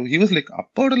தெரியும். ஸோ ஹி வாஸ் லைக்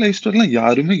அப்பாவோட லைஃப் ஸ்டோரி எல்லாம்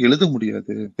யாருமே எழுத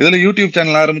முடியாது. இதுல யூடியூப்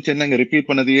சேனல் ஆரம்பிச்சு என்னங்க ரிப்பீட்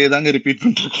பண்ணதையே தாங்க ரிப்பீட்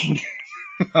பண்ணிட்டு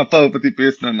அப்பாவை பத்தி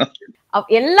பேசணும்னா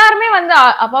எல்லாருமே வந்து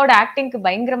அப்பாவோட ஆக்டிங்க்கு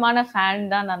பயங்கரமான ஃபேன்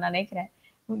தான் நான் நினைக்கிறேன்.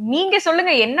 நீங்க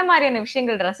சொல்லுங்க, என்ன மாதிரியான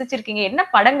விஷயங்கள் ரசிச்சிருக்கீங்க, என்ன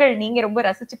படங்கள் நீங்க ரொம்ப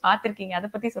ரசிச்சு பாத்திருக்கீங்க, அதை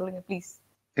பத்தி சொல்லுங்க ப்ளீஸ்.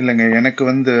 இல்லங்க, எனக்கு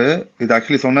வந்து இது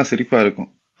ஆக்சுவலி சொன்னா சிரிப்பா இருக்கும்.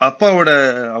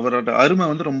 அவரோட அருமை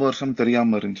வந்து ரொம்ப வருஷம்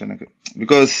தெரியாம இருந்துச்சு எனக்கு.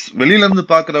 பிகாஸ் வெளியில இருந்து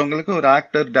பாக்குறவங்களுக்கு ஒரு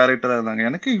ஆக்டர் டைரக்டரா இருந்தாங்க.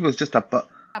 எனக்கு இட் வாஸ் ஜஸ்ட் அப்பா.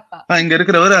 இங்க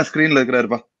இருக்கிறவர் ஸ்கிரீன்ல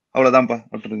இருக்கிறாருப்பா, அவ்வளவுதான்ப்பா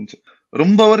அப்படி இருந்துச்சு.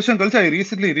 ரொம்ப வருஷம் கழிச்சு I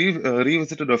recently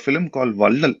revisited a film called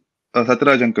வள்ளல்,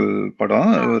 சத்யராஜ் அங்கிள்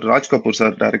படம். ராஜ் கபூர்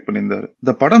சார் டைரக்ட் பண்ணியிருந்தாரு.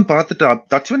 இந்த படம் பார்த்துட்டு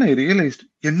தட்ஸ் when I realized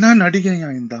என்ன நடிகையா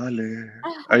இந்த ஆளு.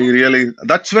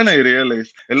 தட்ஸ் when I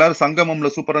realized எல்லாரும்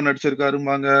சங்கமம்ல சூப்பரா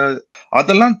நடிச்சிருக்காருமாங்க.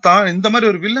 அதெல்லாம் இந்த மாதிரி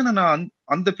ஒரு வில்லனை நான்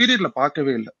அந்த பீரியட்ல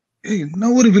பார்க்கவே இல்லை.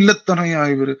 என்ன ஒரு வில்லத்தனையா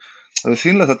இவரு.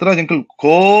 சீன்ல சத்யராஜ் அங்கிள்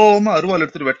கோவமா அருவாள்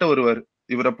எடுத்துட்டு வெட்ட வருவாரு.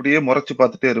 இவர் அப்படியே முறைச்சு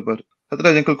பார்த்துட்டே இருப்பாரு.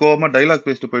 சத்யராஜ் அங்கிள் கோவமா டைலாக்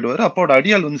பேசிட்டு போயிடுவாரு. அப்பாவோட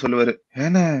அடியாள் வந்து சொல்லுவாரு,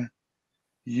 ஏன்னா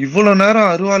இவ்வளவு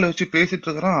நேரம் அருவாலை வச்சு பேசிட்டு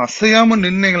இருக்கிறான், அசையாம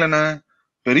நின்னீங்களேண்ணே,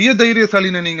 பெரிய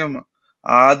தைரியசாலின நீங்க.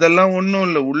 அதெல்லாம் ஒண்ணும்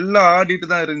இல்ல, உள்ள ஆடிட்டு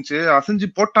தான் இருந்துச்சு, அசைஞ்சு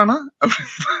போட்டானா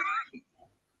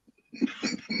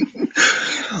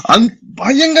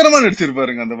பயங்கரமா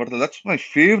நடிச்சிருப்பாருங்க அந்த படத்துல. That's my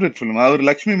favourite film. Our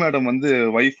Lakshmi madam வந்து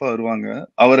வைஃபா வருவாங்க.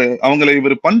 அவங்களை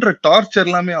இவர் பண்ற டார்ச்சர்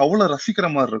எல்லாமே அவ்வளவு ரசிக்கிற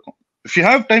மாதிரி இருக்கும். If you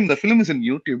have time, the film is in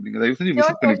YouTube. நீங்க தயவு செஞ்சு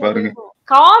விசிட் பண்ணி பாருங்க.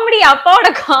 காமெடி, அப்பாவோட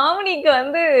காமெடிக்கு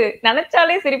வந்து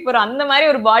நினைச்சாலே சிரிப்பு. அந்த மாதிரி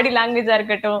ஒரு பாடி லாங்குவேஜா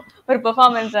இருக்கட்டும், ஒரு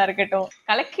பெர்ஃபார்மன்ஸா இருக்கட்டும்,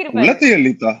 கலக்கிருப்பாரு.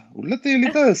 உள்ளத்தை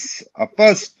எலித்தா அப்பா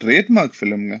ஸ்ட்ரேட் மார்க்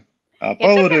ஃபிலிம்ங்க. அப்பா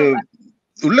ஒரு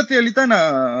உள்ளத்தை எலித்தா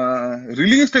நான்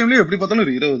ரிலீஸ் டைம்லயே எப்படி பார்த்தாலும்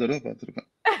ஒரு 20 தடவை பார்த்திருக்கேன்.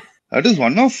 That is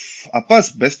one of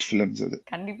Abbas best films அது.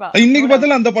 கண்டிப்பா இன்னைக்கு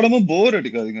பார்த்தாலும் அந்த படமும் போர்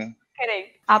அடிக்காதுங்க.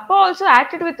 அப்பா also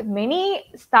acted with many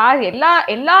stars.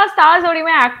 எல்லா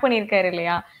ஸ்டார்ஸோடயுமே ஆக்ட் பண்ணிருக்காரு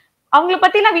இல்லையா? அவங்கள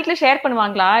பத்தி எல்லாம் வீட்டுல ஷேர்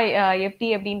பண்ணுவாங்களா எப்படி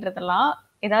அப்படின்றதெல்லாம்?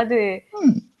 ஏதாவது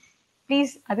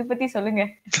ப்ளீஸ் அதை பத்தி சொல்லுங்க.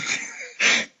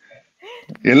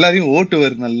 எல்லாரையும்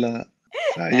ஓட்டுவாரு, நல்லா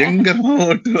பயங்கரமா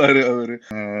ஓட்டுவாரு அவரு.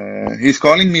 ஹீஸ்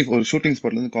காலிங் மீ ஒரு ஷூட்டிங்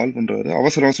ஸ்பாட்ல இருந்து கால் பண்றாரு.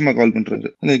 அவசரமா கால் பண்றாரு.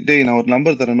 லைக் டேய் நான் ஒரு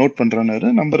நம்பர் தரேன் நோட் பண்றாரு.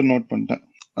 நம்பர் நோட் பண்ணிட்டேன்.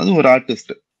 அது ஒரு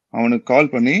ஆர்டிஸ்ட். அவனுக்கு கால்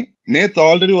பண்ணி, நேத்து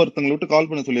ஆல்ரெடி ஒருத்தங்களை விட்டு கால்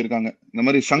பண்ண சொல்லியிருக்காங்க. இந்த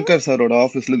மாதிரி சங்கர் சாரோட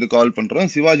ஆபீஸ்ல இருந்து கால் பண்றோம்,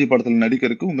 சிவாஜி படத்துல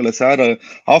நடிக்கிறதுக்கு உங்களை சார்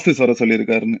ஆபீஸ் வர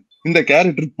சொல்லியிருக்காருன்னு. இந்த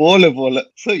கேரக்டர் போல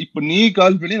சோ இப்ப நீ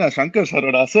கால் பண்ணி நான் சங்கர்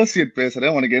சாரோட அசோசியேட்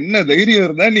பேசுறேன், உனக்கு என்ன தைரியம்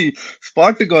இருந்தா நீ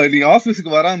ஸ்பாட்டுக்கு நீ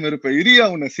ஆபீஸுக்கு வராம இருப்ப,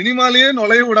 இரியா உன்னை சினிமாலேயே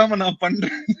நுழைய விடாம நான்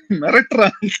பண்றேன்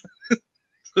மிரட்டுறான்.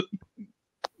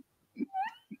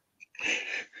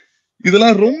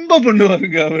 இதெல்லாம் ரொம்ப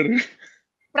பண்ணுவாருங்க அவரு.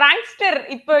 பிராங்க்ஸ்டர்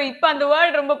இப்ப அந்த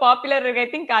வேர்ட் ரொம்ப பாப்புலர் இருக்கு. ஐ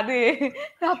திங்க் அது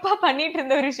அப்பா பண்ணிட்டு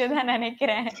இருந்த ஒரு விஷயம் தான்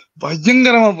நினைக்கிறேன்.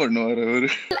 பயங்கரமா பண்ணுவாரு அவரு.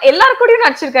 எல்லாரும் கூடயும்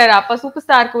நடிச்சிருக்காரு அப்பா. சூப்பர்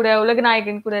ஸ்டார் கூட,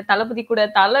 உலகநாயகன் கூட, தளபதி கூட,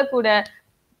 தல கூட,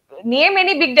 நேம்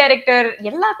எனி பிக் டைரக்டர்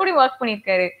எல்லா கூடயும் ஒர்க்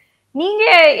பண்ணிருக்காரு. நீங்க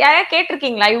யாரா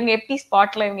கேட்டிருக்கீங்களா இவங்க எப்படி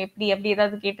ஸ்பாட்ல இவங்க எப்படி அப்படி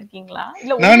ஏதாவது கேட்டிருக்கீங்களா?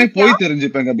 இல்ல நானே போய்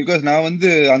தெரிஞ்சுப்பேங்க. பிகாஸ் நான் வந்து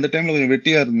அந்த டைம்ல கொஞ்சம்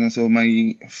வெட்டியா இருந்தேன். So my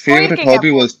favourite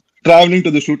hobby was travelling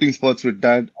to the shooting spots with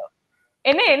dot.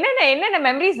 என்னென்ன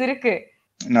மெமரிஸ் இருக்கு?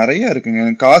 நிறைய இருக்குங்க.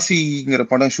 காசிங்கிற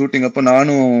படம் ஷூட்டிங் அப்ப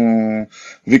நானும்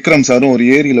விக்ரம் சாரும் ஒரு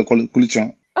ஏரியில குளிச்சோம்.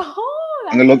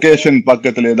 அந்த லொகேஷன்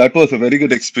பக்கத்துல. That was a very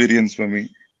good experience for me.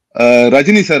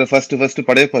 Rajini sir first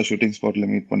Padayappa shooting ஸ்பாட்ல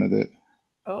மீட் பண்ணது.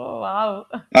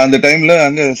 அந்த டைம்ல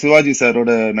அங்க சிவாஜி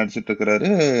சாரோட நடிச்சிட்டு இருக்கிறாரு.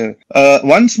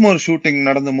 ஒன்ஸ் மோர் ஷூட்டிங்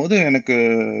நடந்த போது எனக்கு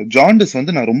ஜாண்டிஸ்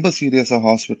வந்து நான் ரொம்ப சீரியஸா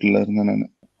ஹாஸ்பிட்டல்ல இருந்தேன் நானு.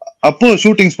 அப்போ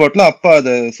ஷூட்டிங் ஸ்பாட்ல அப்பா அத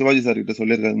சிவாஜி சார் கிட்ட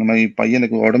சொல்லியிருக்காரு, இந்த மாதிரி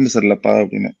பையனுக்கு உடம்பு சரியில்லப்பா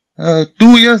அப்படின்னு. 2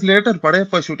 years லேட்டர்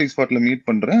படையப்பா ஷூட்டிங் ஸ்பாட்ல மீட்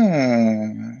பண்றேன்.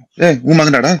 உன்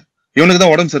மகனாடா, இவனுக்கு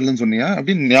தான் உடம்பு சரியில்லைன்னு சொன்னியா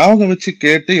அப்படின்னு ஞாபகம் வச்சு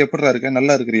கேட்டு, எப்படிடா இருக்க,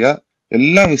 நல்லா இருக்கிறியா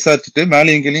எல்லாம் விசாரிச்சுட்டு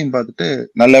மேலையும் கீழையும் பார்த்துட்டு,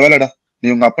 நல்ல வேலைடா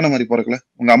நீ உங்க அப்பனை மாதிரி பிறக்கல,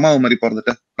 உங்க அம்மாவை மாதிரி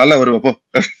பிறந்துட்ட, நல்லா வருவப்போ.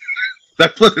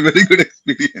 That was a very good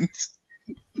experience.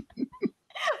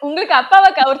 உங்களுக்கு அப்பாவை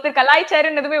ஒருத்தர்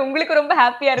கலாய்ச்சாருன்னதுமே உங்களுக்கு ரொம்ப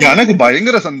ஹாப்பியா இருக்கு? எனக்கு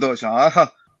பயங்கர சந்தோஷம். ஆஹா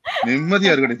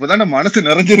நிம்மதியா இருக்கட்டும், இப்பதான மனசு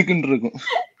நிறைஞ்சிருக்குன்னு இருக்கும்.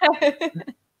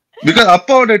 பிகாஸ்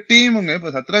அப்பாவோட டீமுங்க,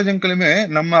 இப்ப சத்யராஜ் அங்கிளுமே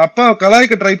நம்ம அப்பாவை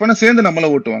கலாய்க்க ட்ரை பண்ண சேர்ந்து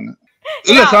நம்மள ஓட்டுவாங்க.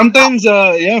 இல்ல சம்டைம்ஸ்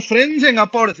என் ஃப்ரெண்ட்ஸ் எங்க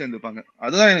அப்பாவோட சேர்ந்துப்பாங்க.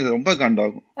 அதுதான் எனக்கு ரொம்ப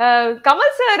காண்டாகும்.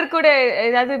 கமல் சார் கூட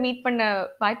ஏதாவது மீட் பண்ண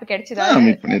வாய்ப்பு கிடைச்சதா?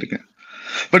 மீட் பண்ணிருக்கேன்.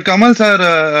 பட் கமல் சார்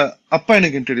அப்பா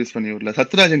எனக்கு இன்ட்ரோடியூஸ் பண்ணி விடல,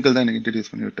 சத்யராஜ் அங்கிள் தான் எனக்கு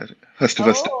இன்ட்ரோடியூஸ் பண்ணி விட்டாரு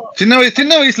ஃபர்ஸ்ட்.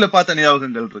 சின்ன வயசுல பார்த்த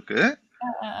ஞாபகங்கள் இருக்கு.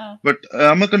 பட்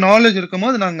நமக்கு நாலேஜ் இருக்கும்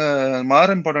போது நாங்க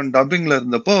மாறன் படம் டப்பிங்ல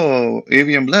இருந்தப்போ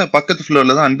ஏவிஎம்ல பக்கத்து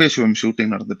ஃப்ளோர்ல தான் அன்பே சிவம்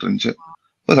ஷூட்டிங் நடந்துட்டு இருந்துச்சு.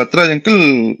 சத்யராஜ் அங்கிள்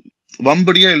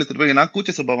வம்படியா இழுத்துட்டு போய், நான்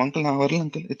கூச்ச சபா அங்கிள் நான் வரல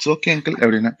அங்கிள், இட்ஸ் ஓகே அங்கிள்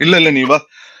அப்படின்னா, இல்ல நீ வா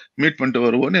மீட் பண்ணிட்டு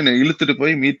வருவோன்னு என்னை இழுத்துட்டு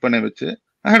போய் மீட் பண்ண வச்சு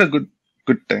ஐ ஹேட் அ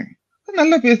குட் டைம்.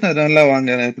 நல்லா பேசினாரு, நல்லா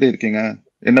வாங்க எப்படி இருக்கீங்க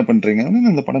என்ன பண்றீங்க,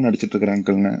 இந்த படம் நடிச்சிட்டு இருக்கிறேன்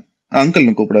அங்கிள்னு.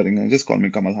 அங்கிள்னு கூப்பிடாதீங்க, ஜஸ்ட் கால்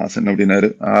மீ கமல்ஹாசன் அப்படின்னாரு.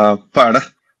 அப்பாடா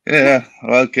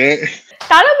ஓகே.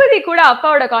 தளபதி கூட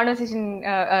அப்பாவோட கான்வர்சேஷன்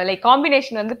லைக்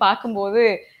காம்பினேஷன் வந்து பாக்கும்போது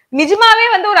நிஜமாவே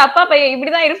வந்து ஒரு அப்பா பையன்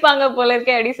இப்படிதான் இருப்பாங்க போல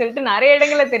இருக்கே அப்படின்னு சொல்லிட்டு நிறைய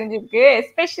இடங்கள்ல தெரிஞ்சிருக்கு.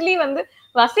 எஸ்பெஷலி வந்து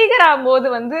வசீகரா போது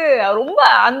வந்து ரொம்ப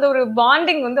அந்த ஒரு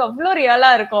பாண்டிங் வந்து அவ்வளவு ரியலா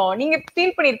இருக்கும். நீங்க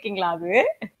ஃபீல் பண்ணிருக்கீங்களா? அது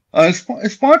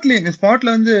ஸ்பாட்ல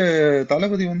வந்து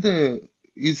தளபதி வந்து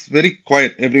is very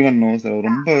quite, everyone nose,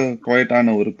 ரொம்ப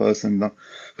குவைட்டான ஒரு பர்சன் தான்.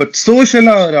 பட்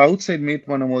சோஷியலா ஒரு அவுட் சைட் மீட்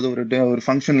பண்ணும்போது, ஒரு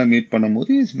ஃபங்க்ஷன்ல மீட்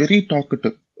பண்ணும்போது இஸ் வெரி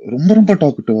டாக்கட்டிவ், ரொம்ப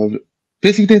டாக்கட்டிவ். அவரு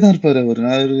பேசிக்கிட்டே தான் இருப்பாரு.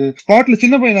 அவரு ஸ்பாட்ல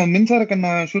சின்ன பையன் மின்சார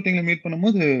கண்ணா ஷூட்டிங்ல மீட்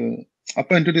பண்ணும்போது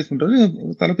அப்பா இன்ட்ரோடியூஸ் பண்றாரு,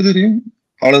 தளபதியும்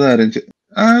அவ்வளவுதான் இருந்துச்சு.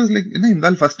 லைக் என்ன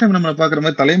இந்த ஃபர்ஸ்ட் டைம் நம்ம பாக்குற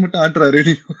மாதிரி தலையை மட்டும்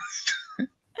ஆட்டுறாரு.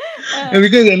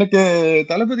 பிகாஸ் எனக்கு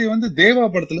தளபதி வந்து தேவா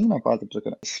படத்துல இருந்து நான் பாத்துட்டு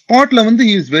இருக்கேன். ஸ்பாட்ல வந்து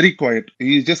he is very quiet,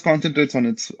 he just concentrates on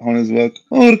his work.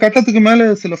 ஒரு கட்டத்துக்கு மேல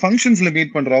சில ஃபங்க்ஷன்ஸ்ல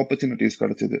மீட் பண்ற ஆப்பர்ச்சுனிட்டிஸ்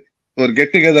கிடைச்சது, ஒரு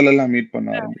கெட் டுகெதர்ல எல்லாம் மீட்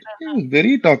பண்ண ஆரம்பிச்சு.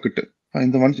 Very talkative.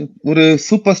 இந்த மனுஷன் ஒரு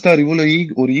சூப்பர் ஸ்டார், இவ்வளவு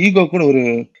ஒரு ஈகோ கூட, ஒரு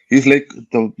is like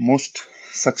the most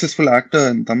successful actor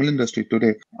in Tamil industry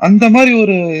today. அந்த மாதிரி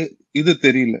ஒரு இது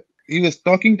தெரியல. He was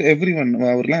talking to everyone.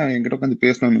 அவர்லாம் என்கிட்ட உட்காந்து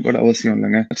பேசணும்னு கூட அவசியம்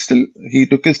இல்லைங்க. Still, he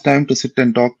took his time to sit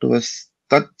and talk to us.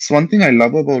 That's one thing I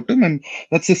love about him, and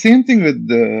that's the same thing with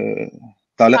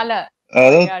Thala.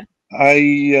 அதாவது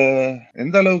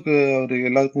எந்த அளவுக்கு அவர்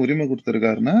எல்லாருக்கும் உரிமை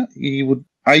கொடுத்திருக்காருன்னா,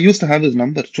 I used to have his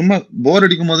number. சும்மா போர்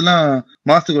அடிக்கும் போதெல்லாம்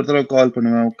மாசத்துக்கு ஒரு தடவை கால்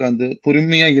பண்ணுவேன் உட்காந்து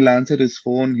பொறுமையா. he'll answer his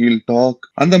phone, he'll talk.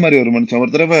 அந்த மாதிரி ஒரு மனுஷன்.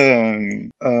 ஒரு தடவை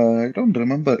I don't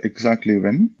remember exactly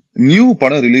when new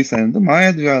படம் ரிலீஸ் ஆயிருந்து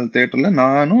மாயாஜால் தியேட்டர்ல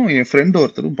நானும் என் ஃப்ரெண்ட்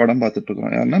ஒருத்தரும் படம் பார்த்துட்டு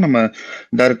இருக்கிறோம். யாருன்னா நம்ம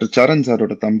டைரக்டர் சரண்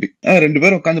சாரோட தம்பி. 2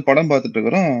 பேரும் உட்காந்து படம் பார்த்துட்டு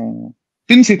இருக்கிறோம்.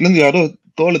 பின் சீட்ல இருந்து யாரோ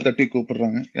தோலை தட்டி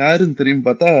கூப்பிடுறாங்க. யாருன்னு தெரியும்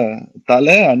பார்த்தா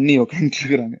தலை அண்ணி உட்காந்துட்டு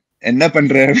இருக்கிறாங்க. என்ன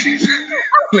பண்ற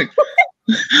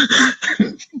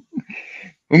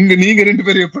நீங்க 2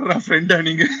 பேரும் எப்படிடா ஃப்ரெண்டா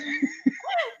நீங்க,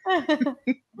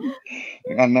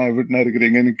 அண்ணா எப்படின்னா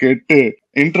இருக்கிறீங்கன்னு கேட்டு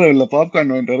இன்டர்வெல்ல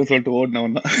பாப்கார்ன் வாங்கிட்டு வர சொல்லிட்டு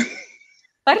ஓடினவன்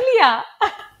வரலையா?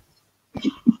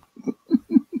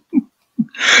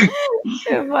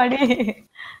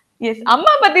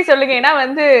 அம்மா பத்தி சொல்லுங்க. ஏன்னா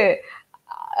வந்து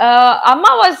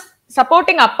அம்மா வாஸ்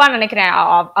சப்போர்ட்டிங் அப்பா நினைக்கிறேன்.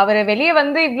 அவர் வெளியே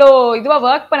வந்து இவ்ளோ இதுவா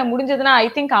ஒர்க் பண்ண முடிஞ்சதுன்னா ஐ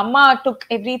திங்க் அம்மா டுக்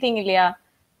எவ்ரிதிங் இல்லையா?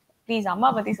 ப்ளீஸ்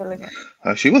அம்மா பத்தி சொல்லுங்க.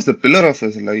 she was the pillar of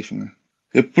his life.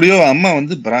 எப்படியோ அம்மா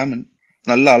வந்து பிராமன்,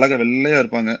 நல்ல அழகா வெள்ளையா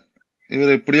இருப்பாங்க.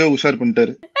 இவர் எப்படியோ உஷார்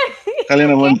பண்ணிட்டாரு,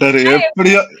 கல்யாணம் பண்ணிட்டாரு.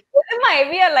 எப்படியோ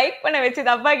ஹெவியா லைக் பண்ண வச்சது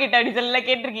அப்பா கிட்ட அப்படி சொல்ல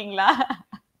கேட்டிருக்கீங்களா?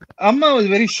 அம்மா was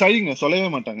very shyங்க, சொல்லவே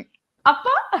மாட்டாங்க.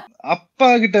 அப்பா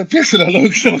கிட்ட பேசுற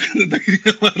அளவுக்கு நமக்கு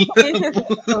தைரியம் வரல.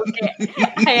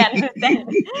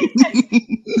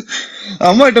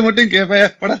 அம்மா கிட்ட மட்டும்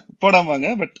கேட்பேன் போடாமாங்க.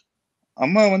 பட்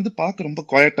அம்மா வந்து பார்க்க ரொம்ப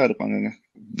குவைட்டா இருப்பாங்க.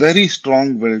 Very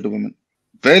strong willed women,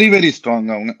 very very strong.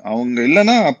 அவங்க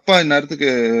இல்லைன்னா அப்பா இந்நேரத்துக்கு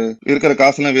இருக்கிற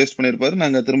காசெல்லாம் வேஸ்ட் பண்ணிருப்பாரு.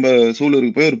 நாங்க திரும்ப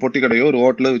சூலூருக்கு போய் ஒரு பொட்டி கடையோ ஒரு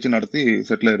ஹோட்டலோ வச்சு நடத்தி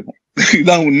செட்டில் ஆயிருப்போம்.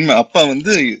 இதான் உண்மை. அப்பா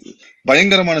வந்து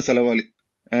பயங்கரமான செலவாளி.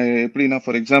 எப்படின்னா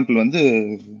ஃபார் எக்ஸாம்பிள் வந்து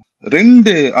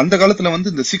அந்த காலத்துல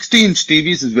வந்து இந்த 60 inch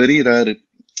TVS is very rare.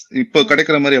 இப்போ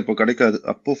கிடைக்கிற மாதிரி அப்போ கிடைக்காது.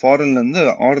 அப்போ ஃபாரின்ல இருந்து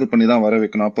ஆர்டர் பண்ணி தான் வர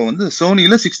வைக்கணும். அப்போ வந்து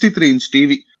சோனில 63 inch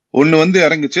டிவி ஒண்ணு வந்து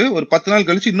இறங்குச்சு. ஒரு 10 நாள்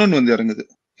கழிச்சு இன்னொன்னு வந்து இறங்குது.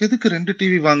 எதுக்கு 2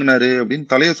 டிவி வாங்கினாரு அப்படின்னு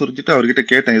தலையை சுரிச்சுட்டு அவர்கிட்ட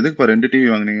கேட்டேன், எதுக்கு 2 டிவி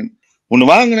வாங்கினீங்க? ஒண்ணு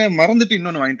வாங்கினேன் மறந்துட்டு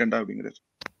இன்னொன்னு வாங்கிட்டேன்டா அப்படிங்கிறாரு.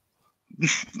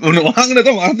 ஒண்ணு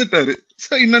வாங்கினதான் மறந்துட்டாரு,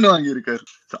 இன்னொன்னு வாங்கி இருக்காரு.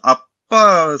 அப்பா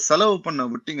செலவு பண்ண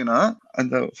விட்டீங்கன்னா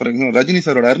அந்த ஃபார் எக்ஸாம்பிள் ரஜினி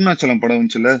சாரோட அருணாச்சலம் படம்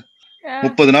வந்துச்சுல,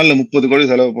 30 நாள்ல 30 கோடி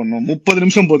செலவு பண்ணோம். 30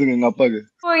 நிமிஷம் போதுங்க எங்க அப்பாக்கு.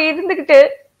 இருந்துகிட்டு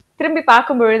திரும்பி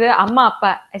பார்க்கும் பொழுது அம்மா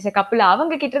அப்பா as a couple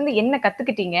அவங்க கிட்ட இருந்து என்ன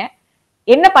கத்துக்கிட்டீங்க,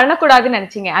 என்ன பண்ணக்கூடாதுன்னு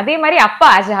நினைச்சீங்க? அதே மாதிரி அப்பா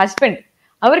as a husband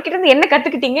அவர்கிட்ட இருந்து என்ன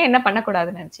கத்துக்கிட்டீங்க, என்ன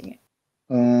பண்ணக்கூடாதுன்னு நினைச்சீங்க?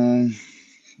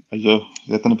 ஐயோ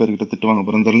எத்தனை பேர்கிட்ட திட்டுவாங்க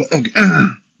அப்புறம் தெரியல.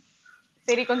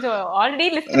 சரி கொஞ்சம் ஆல்ரெடி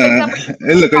லிஸ்ட்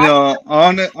இல்ல கொஞ்சம்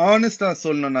ஆனஸ்டா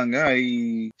சொல்லணும்னாங்க, I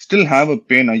still have a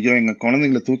pain. ஐயோ எங்க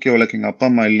குழந்தைங்களை தூக்கி வளர்க்க எங்க அப்பா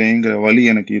அம்மா இல்லைங்கிற வலி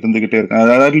எனக்கு இருந்துகிட்டே இருக்கு.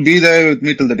 that will be there with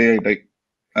me till the day I die.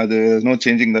 அது no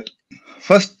changing that.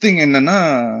 First thing என்னன்னா,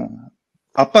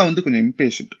 அப்பா வந்து கொஞ்சம்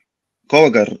இம்பேஷண்ட்,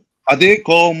 கோவக்காரர். அதே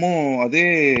கோவமும் அதே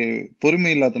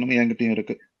பொறுமை இல்லாதனமும் என்கிட்டயும்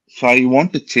இருக்கு. So I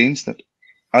want to change that.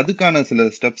 அதுக்கான சில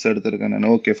ஸ்டெப்ஸ் எடுத்திருக்கேன் நான்.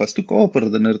 ஓகே, ஃபர்ஸ்ட்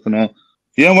கோவப்படுறதை நிறுத்தணும்.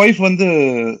 என் ஒய்ஃப் வந்து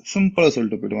சிம்பிளா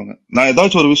சொல்லிட்டு போயிடுவாங்க. நான்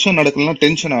ஏதாச்சும் ஒரு விஷயம் நடக்கலன்னா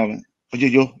டென்ஷன் ஆவேன்.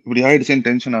 ஐயோ இப்படி ஆயிடுச்சேன்னு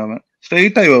டென்ஷன் ஆவேன்.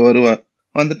 ஸ்ட்ரைட்டா இவ வருவா,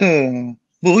 வந்துட்டு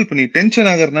இப்ப நீ டென்ஷன்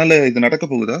ஆகறதுனால இது நடக்க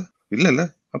போகுதா? இல்ல இல்ல,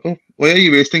 அப்போ ஒய்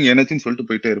வேஸ்டிங் எனர்ஜின்னு சொல்லிட்டு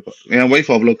போயிட்டே இருப்பா. என்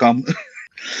ஒய்ஃப் அவ்வளவு காம்,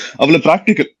 அவ்வளவு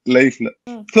பிராக்டிக்கல் லைஃப்ல.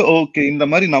 So okay, இந்த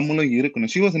மாதிரி நம்மளும்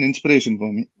இருக்கணும். She was an inspiration for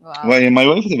me. My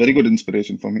wife is a very good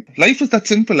inspiration for me. Life is that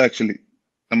simple actually.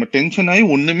 நம்ம டென்ஷன் ஆகி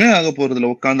ஒண்ணுமே ஆக போறது இல்ல.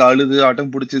 உட்காந்து அழுது அடம்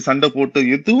பிடிச்சி சண்டை போட்டு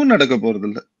எதுவும் நடக்க போறது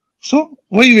இல்ல. So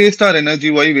Y waste R energy,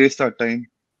 Y waste R time?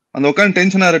 அந்த உட்காந்து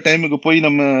டென்ஷன் ஆகிற டைமுக்கு போய்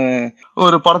நம்ம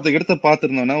ஒரு படத்துக்கு எடுத்து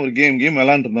பாத்துருந்தோம்னா, ஒரு கேம்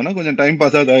விளையாண்டுருந்தோம்னா கொஞ்சம் டைம்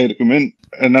பாஸ் ஆக இருக்குமே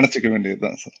நினைச்சுக்க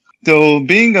வேண்டியதுதான் sir. So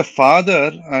being a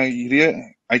father,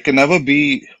 I can never be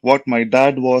what my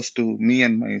dad was to me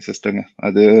and my sister.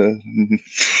 அது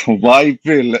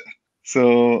வாய்ப்பே இல்ல. சோ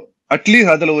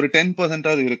அட்லீஸ்ட் அதுல ஒரு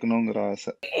 10% இருக்கணுங்கிற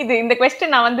ஆசை. இந்த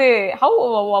क्वेश्चन நான் வந்து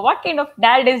what kind of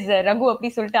dad is Raghu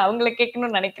அப்படி சொல்லிட்டு அவங்கள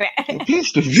கேட்கணும்னு நினைக்கிறேன்.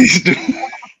 ப்ளீஸ்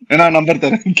ஏன்னா நம்பர்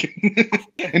தரேன்.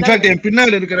 இன்ஃபேக்ட் என்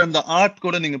பின்னாடி இருக்கிற அந்த ஆர்ட்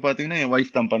கூட நீங்க பாத்தீங்கன்னா என்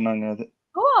வைஃப் தான் பண்ணாங்க. அது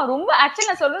ரொம்ப ஆக்சுவலி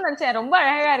நான் சொல்லணும்னு நினைச்சேன், ரொம்ப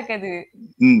அழகா இருக்கு அது.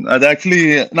 அது ஆக்சுவலி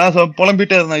நான்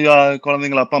புலம்பிட்டே இருந்தேன், ஐயா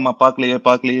குழந்தைங்களை அப்பா அம்மா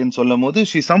பாக்கலையேன்னு சொல்லும் போது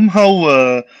she somehow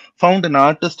found an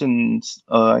artist in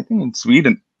I think in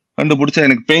Sweden. கண்டுபிடிச்சா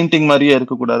எனக்கு பெயிண்டிங் மாதிரியே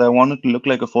இருக்க கூடாது, I wanted to look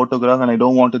like a photograph and I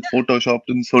don't want it photoshopped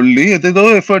ன்னு சொல்லி ஏதோ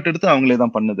எஃபர்ட் எடுத்து அவங்களே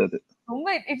தான் பண்ணது. அது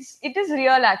ரொம்ப it is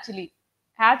real actually.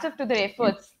 Hats off to their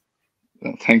efforts.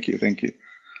 Thank you.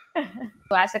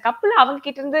 So as a couple அவங்க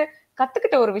கிட்ட இருந்து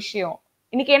கத்துக்கிட்ட ஒரு விஷயம்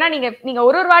இன்னைக்கு, ஏன்னா நீங்க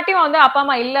ஒரு வாட்டியும் வந்து அப்பா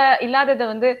அம்மா இல்லாததை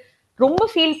வந்து ரொம்ப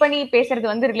ஃபீல் பண்ணி பேசுறது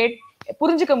வந்து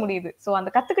புரிஞ்சுக்க முடியுது. சோ அந்த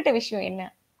கத்துக்கிட்ட விஷயம் என்ன?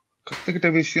 கத்துக்கிட்ட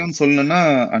விஷயம் சொல்லணும்னா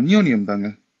அந்யோன்யம் தாங்க.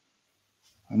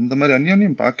 அந்த மாதிரி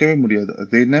அந்யோன்யம் பார்க்கவே முடியாது.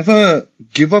 they never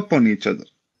give up on each other.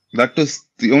 that is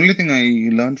the only thing I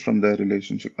learned from their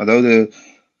relationship. அதாவது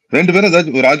ரெண்டு பேரும்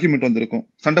ஏதாச்சும் ஒரு ஆர்கியூமெண்ட் வந்திருக்கும்,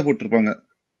 சண்டை போட்டுருப்பாங்க.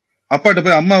 அப்பாட்ட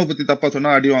போய் அம்மாவை பத்தி தப்பா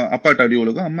சொன்னா அப்பாட்ட அடி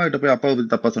உலகம், அம்மா கிட்ட போய் அப்பாவை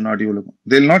பத்தி தப்பா சொன்னா அடி உலகம்.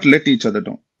 they will not let each other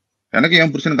down. எனக்கு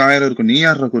என் புருஷனுக்கு 1000 இருக்கும், நீ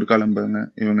யார குறுக்காலம்பாங்க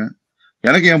இவங்க.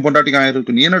 எனக்கு என் பொண்டாட்டிக்கு 1000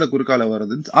 இருக்கும், நீ என்னோட குறுக்கால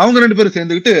வர்றது. அவங்க ரெண்டு பேரும்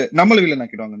சேர்ந்துக்கிட்டு நம்மள வில்லன்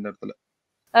ஆக்கிடுவாங்க. இந்த இடத்துல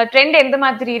ட்ரெண்ட் எந்த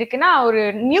மாதிரி இருக்குன்னா ஒரு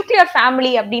நியூக்ளியர் ஃபேமிலி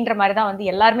அப்படின்ற மாதிரி தான்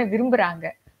வந்து எல்லாருமே விரும்புறாங்க.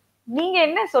 நீங்க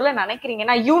என்ன சொல்ல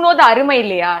நினைக்கிறீங்கன்னா த அருமை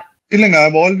இல்லையா? இல்லங்க,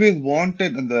 I've always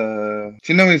wanted அந்த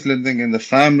சின்ன வயசுல இருந்து இந்த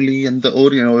ஃபேமிலி அந்த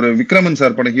ஒரு விக்ரமன்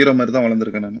சார் படம் ஹீரோ மாதிரி தான்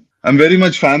வளர்ந்துருக்கேன் நான். I'm very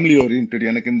much family oriented.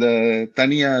 எனக்கு இந்த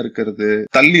தனியா இருக்கிறது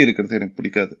தள்ளி இருக்கிறது எனக்கு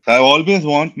பிடிக்காது. I always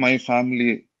want my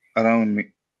family around me.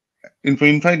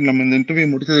 In fact நம்ம இந்த இன்டர்வியூ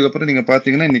முடிச்சதுக்கு அப்புறம் நீங்க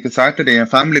பாத்தீங்கன்னா இன்னைக்கு சாட்டர்டே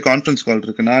என் ஃபேமிலி கான்ஃபரன்ஸ் கால்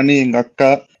இருக்கு. நானு, எங்க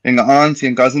அக்கா, எங்க ஆன்ஸ்,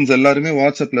 என் கசின்ஸ் எல்லாருமே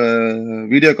வாட்ஸ்அப்ல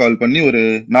வீடியோ கால் பண்ணி ஒரு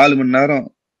 4 மணி நேரம்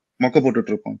மொக்க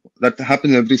போட்டுட்டு இருப்போம். That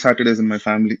happens every Saturdays in my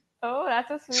family.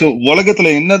 So உலகத்துல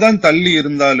என்னதான் தள்ளி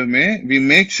இருந்தாலுமே we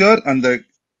make sure அந்த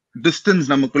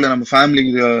டிஸ்டன்ஸ் நமக்குள்ள, நம்ம ஃபேமிலி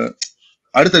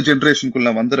அடுத்த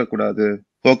ஜெனரேஷனுக்குள்ள வந்துடக்கூடாது.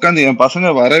 உட்காந்து என் பசங்க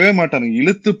வரவே மாட்டாங்க,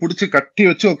 இழுத்து புடிச்சு கட்டி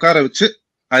வச்சு உட்கார வச்சு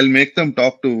I'll make them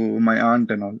talk to my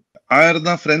aunt and all.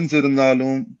 1000 friends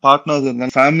இருந்தாலும் பார்ட்னர்ஸ்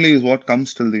இருந்தாலும் family is what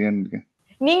comes till the end.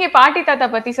 நீங்க பாட்டி தாத்தா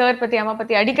பத்தி, சார் பத்தி, அம்மா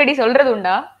பத்தி அடிக்கடி சொல்றது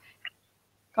உண்டா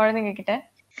குழந்தைங்க கிட்ட?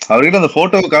 அவர்கிட்ட அந்த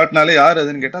போட்டோ காட்டினாலே யார்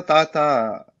அதுன்னு கேட்டா தாத்தா,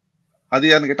 அது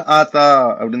யாருன்னு கேட்டா ஆத்தா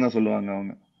அப்படின்னு தான் சொல்லுவாங்க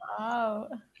அவங்க.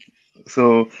 So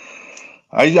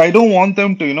I don't want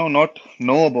them to not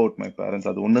know about my parents.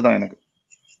 அது ஒண்ணுதான் எனக்கு.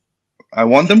 I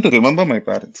want them to remember my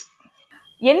parents.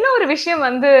 என்ன ஒரு விஷயம்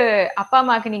வந்து அப்பா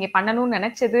அம்மாக்கு நீங்க பண்ணணும்னு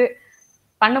நினைச்சது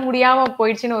பண்ண முடியாம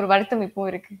போயிடுச்சுன்னு ஒரு வருத்தம் இப்போ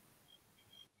இருக்கு?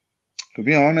 To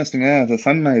be honest, as a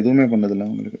son நான் எதுவுமே பண்ணதில்லை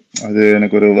அவங்களுக்கு. அது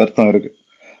எனக்கு ஒரு வருத்தம் இருக்கு.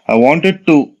 I wanted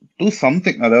to do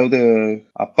something. அதாவது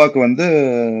அப்பாக்கு வந்து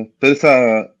பெருசா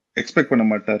எக்ஸ்பெக்ட் பண்ண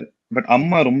மாட்டாரு, பட்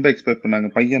அம்மா ரொம்ப எக்ஸ்பெக்ட் பண்ணாங்க.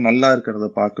 பையன் நல்லா இருக்கிறத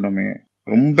பாக்கணுமே,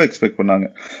 ரொம்ப எக்ஸ்பெக்ட் பண்ணாங்க.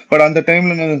 பட் அந்த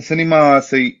டைம்ல சினிமா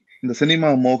ஆசை, இந்த சினிமா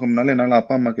மோகம்னால என்னால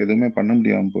அப்பா அம்மாக்கு எதுவுமே பண்ண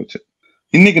முடியாம போச்சு.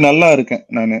 இன்னைக்கு நல்லா இருக்கேன்,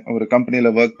 நான் ஒரு கம்பெனில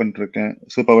ஒர்க் பண்ணிட்டு இருக்கேன்,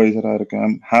 சூப்பர்வைசரா இருக்கேன்,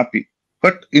 ஐம் ஹாப்பி.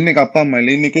 பட் இன்னைக்கு அப்பா அம்மா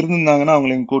இல்லை. இன்னைக்கு இருந்திருந்தாங்கன்னா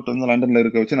அவங்களையும் கூட்டு வந்து லண்டன்ல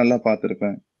இருக்க வச்சு நல்லா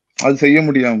பார்த்திருப்பேன். அது செய்ய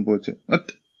முடியாம போச்சு. பட்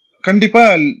கண்டிப்பா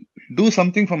do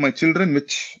something for my children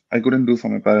which I couldn't do for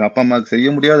my parents. அப்பா அம்மாவுக்கு செய்ய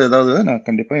முடியாத ஏதாவது நான்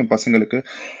கண்டிப்பா என் பசங்களுக்கு,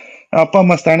 அப்பா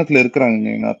அம்மா ஸ்தானத்துல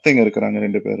இருக்கிறாங்க, எங்க அத்தைங்க இருக்கிறாங்க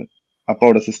 2 பேரு,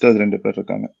 அப்பாவோட சிஸ்டர்ஸ் 2 பேர்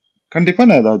இருக்காங்க. கண்டிப்பா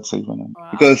நான் ஏதாவது செய்வேன்.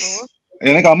 பிகாஸ்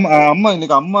எனக்கு அம்மா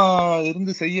இன்னைக்கு அம்மா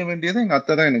இருந்து செய்ய வேண்டியதை எங்க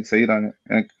அத்தை தான் எனக்கு செய்யறாங்க.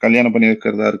 எனக்கு கல்யாணம் பண்ணி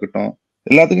வைக்கிறதா இருக்கட்டும்,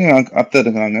 எல்லாத்துக்கும் எங்க அத்தை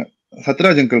இருக்காங்க.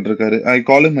 சத்யராஜ் அங்கிள் இருக்காரு, ஐ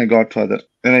call him my God father.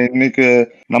 இன்னைக்கு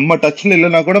நம்ம டச்ல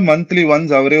இல்லைன்னா கூட மந்த்லி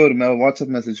ஒன்ஸ் அவரே ஒரு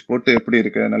வாட்ஸ்அப் மெசேஜ் போட்டு எப்படி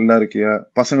இருக்க, நல்லா இருக்கியா,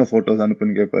 பசங்க போட்டோஸ்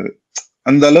அனுப்புன்னு கேட்பாரு.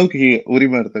 அந்த அளவுக்கு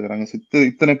உரிமை எடுத்துக்கிறாங்க.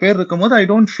 இத்தனை பேர் இருக்கும்போது I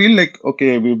don't feel like okay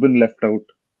we been left out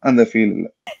அந்த ஃபீல் இல்ல.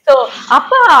 சோ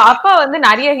அப்பா வந்து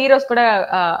நிறைய ஹீரோஸ் கூட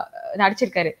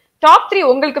நடிச்சிருக்காரு. டாப் 3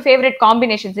 உங்களுக்கு ஃபேவரட்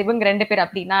காம்பினேஷன்ஸ் இவங்க ரெண்டு பேர்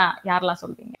அப்படின்னா யாரெல்லாம்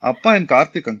சொல்வீங்க? அப்பா என்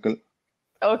கார்த்திக் அங்கிள்.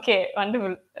 Okay,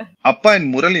 wonderful. அப்பா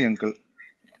என் முரளி அங்கிள்.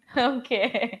 ஓகே.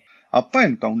 அப்பா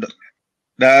என் கவுண்டர்.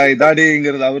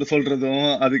 தாடிங்கிறது அவர் சொல்றதும்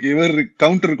அதுக்கு இவர்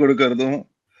கவுண்டர் கொடுக்கறதும்.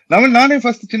 நானே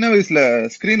ஃபர்ஸ்ட் சின்ன வயசுல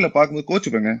ஸ்கிரீன்ல பாக்கும்போது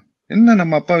கோச்சுப்பேங்க. என்ன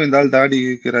நம்ம அப்பா இந்த ஆள் தாடி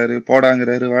இருக்கிறாரு,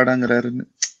 போடாங்கிறாரு, வாடாங்கிறாருன்னு.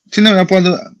 சின்ன அப்போ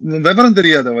அந்த விவரம்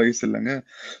தெரியாத வயசு இல்லைங்க.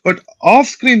 பட் ஆஃப்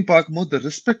ஸ்கிரீன் பார்க்கும்போது the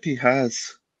respect he has,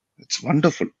 it's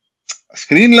wonderful.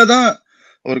 ஸ்கிரீன்ல தான்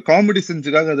ஒரு காமெடி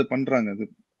செஞ்சுக்காக அதை பண்றாங்க. அது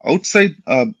out side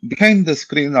behind the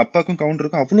screen அப்பாக்கும்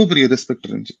கவுண்டருக்கும் அவ்வளவு பெரிய ரெஸ்பெக்ட்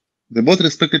இருந்துச்சு. They both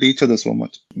respected each other so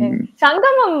much.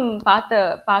 சங்கமம்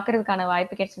பாக்குறதுக்கான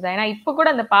வாய்ப்பு கிடைச்சதா? ஏன்னா இப்ப கூட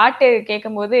அந்த பாட்டு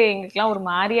கேட்கும் போது எங்களுக்கு எல்லாம் ஒரு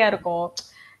மாதிரியா இருக்கும்.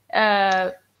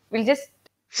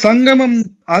 சங்கமம்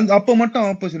அப்ப மட்டும்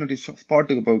ஆப்பர்ச்சுனிட்டி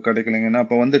ஸ்பாட்டுக்கு கிடைக்கலங்க. ஏன்னா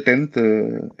அப்ப வந்து 10th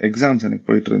எக்ஸாம்ஸ் எனக்கு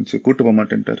போயிட்டு இருந்துச்சு, கூட்டு போக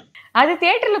மாட்டேன்ட்டாரு. அது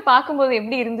தியேட்டர்ல பாக்கும்போது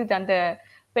எப்படி இருந்தது? அந்த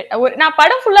நான்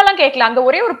படம் ஃபுல்லா எல்லாம் கேட்கல, அந்த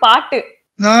ஒரே ஒரு பாட்டு.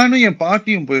 நானும் என்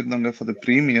பாட்டியும் போயிருந்தாங்க ஃபார் தி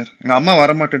பிரீமியர். எங்க அம்மா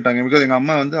வரமாட்டேன்ட்டாங்க. பிகாஸ் எங்க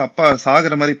அம்மா வந்து அப்பா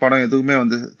சாகுற மாதிரி படம் எதுவுமே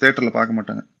வந்து தியேட்டர்ல பார்க்க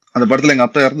மாட்டாங்க. அந்த படத்துல எங்க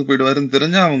அப்பா இறந்து போயிடுவாருன்னு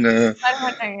தெரிஞ்சா அவங்க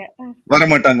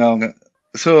வரமாட்டாங்க அவங்க.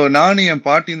 சோ நானும் என்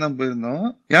பாட்டியும் தான் போயிருந்தோம்.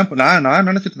 நான்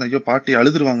நினைச்சிட்டு இருந்தேன், ஐயோ பாட்டி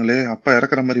அழுதுருவாங்களே, அப்பா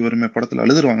இறக்குற மாதிரி வருமே படத்துல,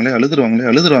 அழுதுருவாங்களே.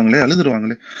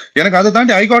 எனக்கு அதை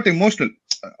தாண்டி ஐ காட் எமோஷனல்.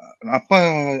 அப்பா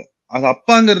அது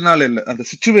அப்பாங்கிறதுனால இல்ல, அந்த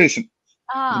சிச்சுவேஷன்,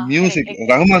 மியூசிக்,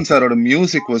 ரஹ்மான் சாரோட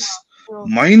மியூசிக் வாஸ்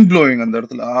மைண்ட் ப்ளோயிங் அந்த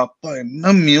இடத்துல. அப்பா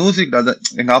என்ன மியூசிக்! அத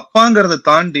எங்க அப்பாங்கிறத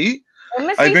தாண்டி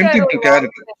I went into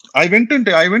character. I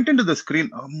went into the screen.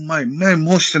 அம்மா என்ன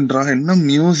எமோஷன்ரா, என்ன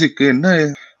மியூசிக், என்ன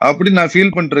அப்படி நான்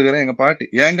ஃபீல் பண்ணிருக்கிறேன். எங்க பாட்டி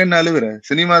ஏங்கன்னு அழுகுற,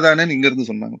 சினிமா தானே இங்க இருந்து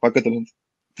சொன்னாங்க பக்கத்துல இருந்து.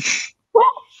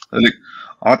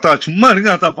 ஆத்தா சும்மா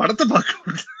இருக்கு ஆத்தா, படத்தை பார்க்க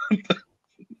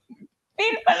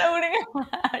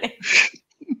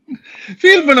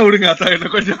ஃபீல் பண்ண விடுங்க ஆத்தா,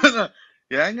 என்ன கொஞ்சம்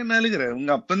ஏங்கன்னு அழுகுற,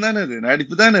 உங்க அப்பன் தானே அது,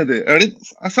 நடிப்பு தானே அது அப்படி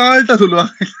அசால்ட்டா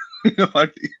சொல்லுவாங்க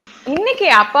பாட்டி. இன்னைக்கு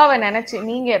அப்பாவை நினைச்சு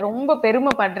நீங்க ரொம்ப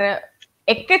பெருமைப்படுற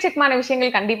எக்கச்சக்கமான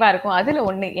விஷயங்கள் கண்டிப்பா இருக்கும். அதுல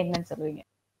ஒண்ணு என்னன்னு சொல்லுவீங்க?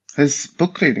 His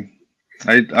book reading.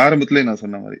 ஆரம்பத்திலே நான்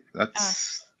சொன்ன மாதிரி, that's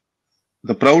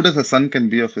the proudest a son can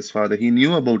be of his father. He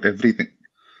knew about everything.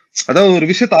 அதாவது ஒரு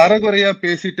விஷயத்தை அறகுறையா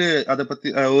பேசிட்டு அதை பத்தி,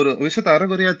 ஒரு விஷயத்தை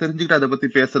அறகுறையா தெரிஞ்சுக்கிட்டு அதை பத்தி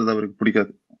பேசுறது அவருக்கு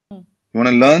பிடிக்காது. You want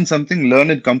to learn something, learn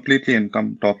it completely and come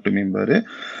talk to me பாரு.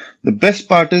 The best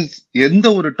part is எந்த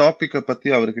ஒரு டாபிக்க பத்தி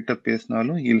அவர்கிட்ட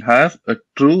பேசினாலும் he'll have a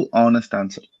true honest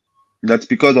answer. That's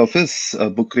because of his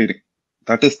book reading.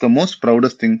 That is the most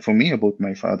proudest thing for me about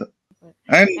my father.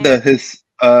 And his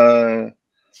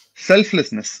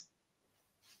selflessness.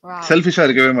 செல்ஃபிஷா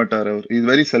இருக்கவே மாட்டார் அவர். He is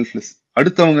very selfless.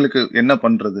 அடுத்தவங்களுக்கு என்ன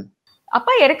பண்றது.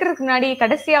 அப்பா இறக்குறதுக்கு முன்னாடி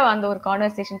கடைசியா அந்த ஒரு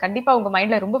கான்வர்சேஷன் கண்டிப்பா உங்க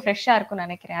மைண்ட்ல ரொம்ப ஃப்ரெஷ்ஷா இருக்கும்னு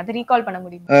நினைக்கிறேன். அதை ரீகால் பண்ண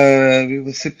முடியுமா? We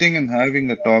were sitting and having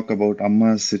a talk about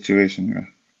Amma's situation.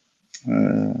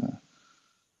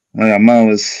 My Amma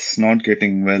was not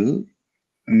getting well.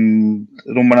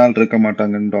 ரொம்ப நாள் இருக்க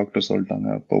மாட்டாங்கன்னு டாக்டர் சொல்லிட்டாங்க.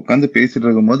 அப்போ உட்காந்து பேசிட்டு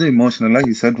இருக்கும் போது இமோஷனலா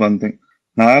he said one thing.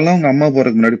 நான்லாம் உங்க அம்மா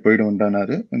போறதுக்கு முன்னாடி போயிட்டு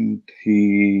வந்தானாரு. And he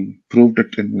proved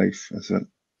it in life as well.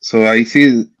 So I see,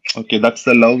 okay, that's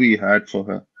the love he had for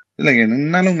her. இல்லைங்க,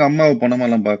 என்னாலும் உங்க அம்மாவை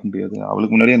பணமெல்லாம் பார்க்க முடியாது,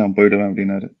 அவளுக்கு முன்னாடியே நான் போயிடுவேன்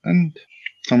அப்படின்னாரு. And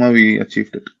somehow we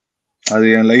achieved it. அது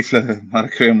என் லைஃப்ல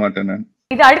மறக்கவே மாட்டேன் நான்.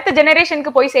 இது அடுத்த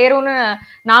ஜெனரேஷனுக்கு போய் சேரும்னு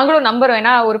நாங்களும் நம்புறோம்.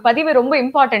 ஏன்னா ஒரு பதிவு ரொம்ப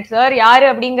இம்பார்ட்டன்ட் சார் யாரு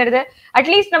அப்படிங்கறது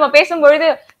அட்லீஸ்ட் நம்ம பேசும்பொழுது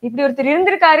இப்படி ஒருத்தர்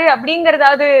இருந்திருக்காரு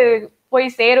அப்படிங்கறதாவது போய்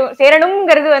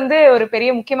சேரணுங்கிறது வந்து ஒரு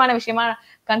பெரிய முக்கியமான விஷயமா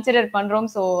கன்சிடர்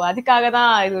பண்றோம். சோ அதுக்காக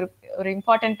தான் இது ஒரு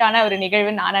இம்பார்ட்டன்டான ஒரு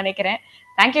நிகழ்வுன்னு நான் நினைக்கிறேன்.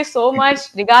 Thank you so much.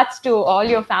 Regards to all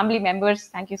your family members.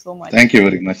 Thank you so much. Thank you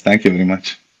very much. Thank you very much.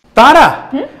 Tara,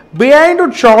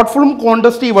 Behindwoods short film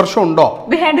contest ee varsham undo?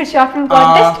 Behindwoods short film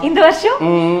contest indha varsham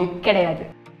kedaiyadu.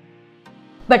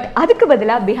 But adukku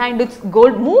badala Behindwoods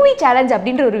gold movie challenge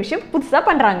அப்படிங்கற ஒரு விஷயம் புதுசா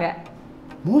பண்றாங்க.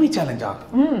 Movie சேலஞ்சா?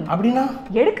 அப்படினா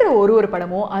எடுக்கிற ஒரு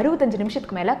படமோ 65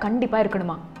 நிமிஷத்துக்கு மேல கண்டிப்பா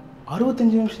இருக்கணுமா?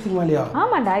 65 நிமிஷத்துக்கு மேலயா?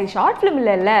 ஆமாடா, இது ஷார்ட் ஃபிலிம்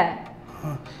இல்லல்ல.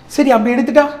 சரி, அப்படி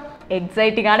எடுத்துட்டா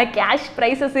எக்ஸைட்டிங்கான கேஷ்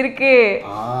பிரைசஸ் இருக்கு.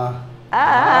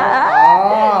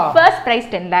 First prize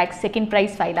 10 lakhs, second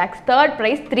prize 5 lakhs, third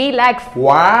prize 3 lakhs.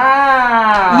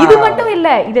 இது மட்டும் இல்ல,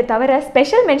 இதை தவிர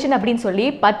ஸ்பெஷல் மென்ஷன் அப்படின்னு சொல்லி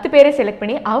 10 பேரை செலக்ட்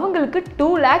பண்ணி அவங்களுக்கு 2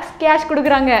 lakhs கேஷ்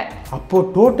கொடுக்குறாங்க. அப்போ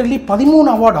டோட்டலி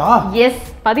 13 அவார்டா? எஸ்,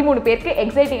 13 பேருக்கு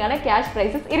எக்ஸைட்டிங்கான கேஷ்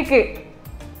பிரைசஸ் இருக்கு.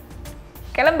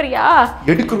 கிளம்புறியா?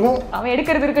 எடுக்கிறோம். அவன்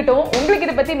எடுக்கிறது இருக்கட்டும். உங்களுக்கு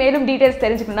இதை பத்தி மேலும் டீடைல்ஸ்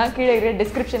தெரிஞ்சுக்கணும்னா கீழே இருக்கிற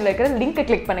டிஸ்கிரிப்ஷன்ல இருக்கிற லிங்கை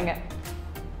கிளிக் பண்ணுங்க.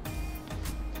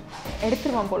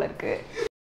 எடுத்துருவான் போல இருக்கு.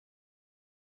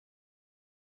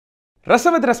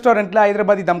 ரசவத் ரெஸ்டாரண்ட்டில்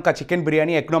Hyderabadi Dumka chicken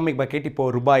biryani economic bucket இப்போ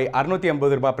ரூபாய்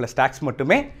 650 ப்ளஸ் டாக்ஸ்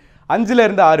மட்டுமே.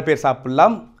 5லேருந்து 6 பேர்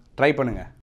சாப்பிட்லாம். ட்ரை பண்ணுங்கள்.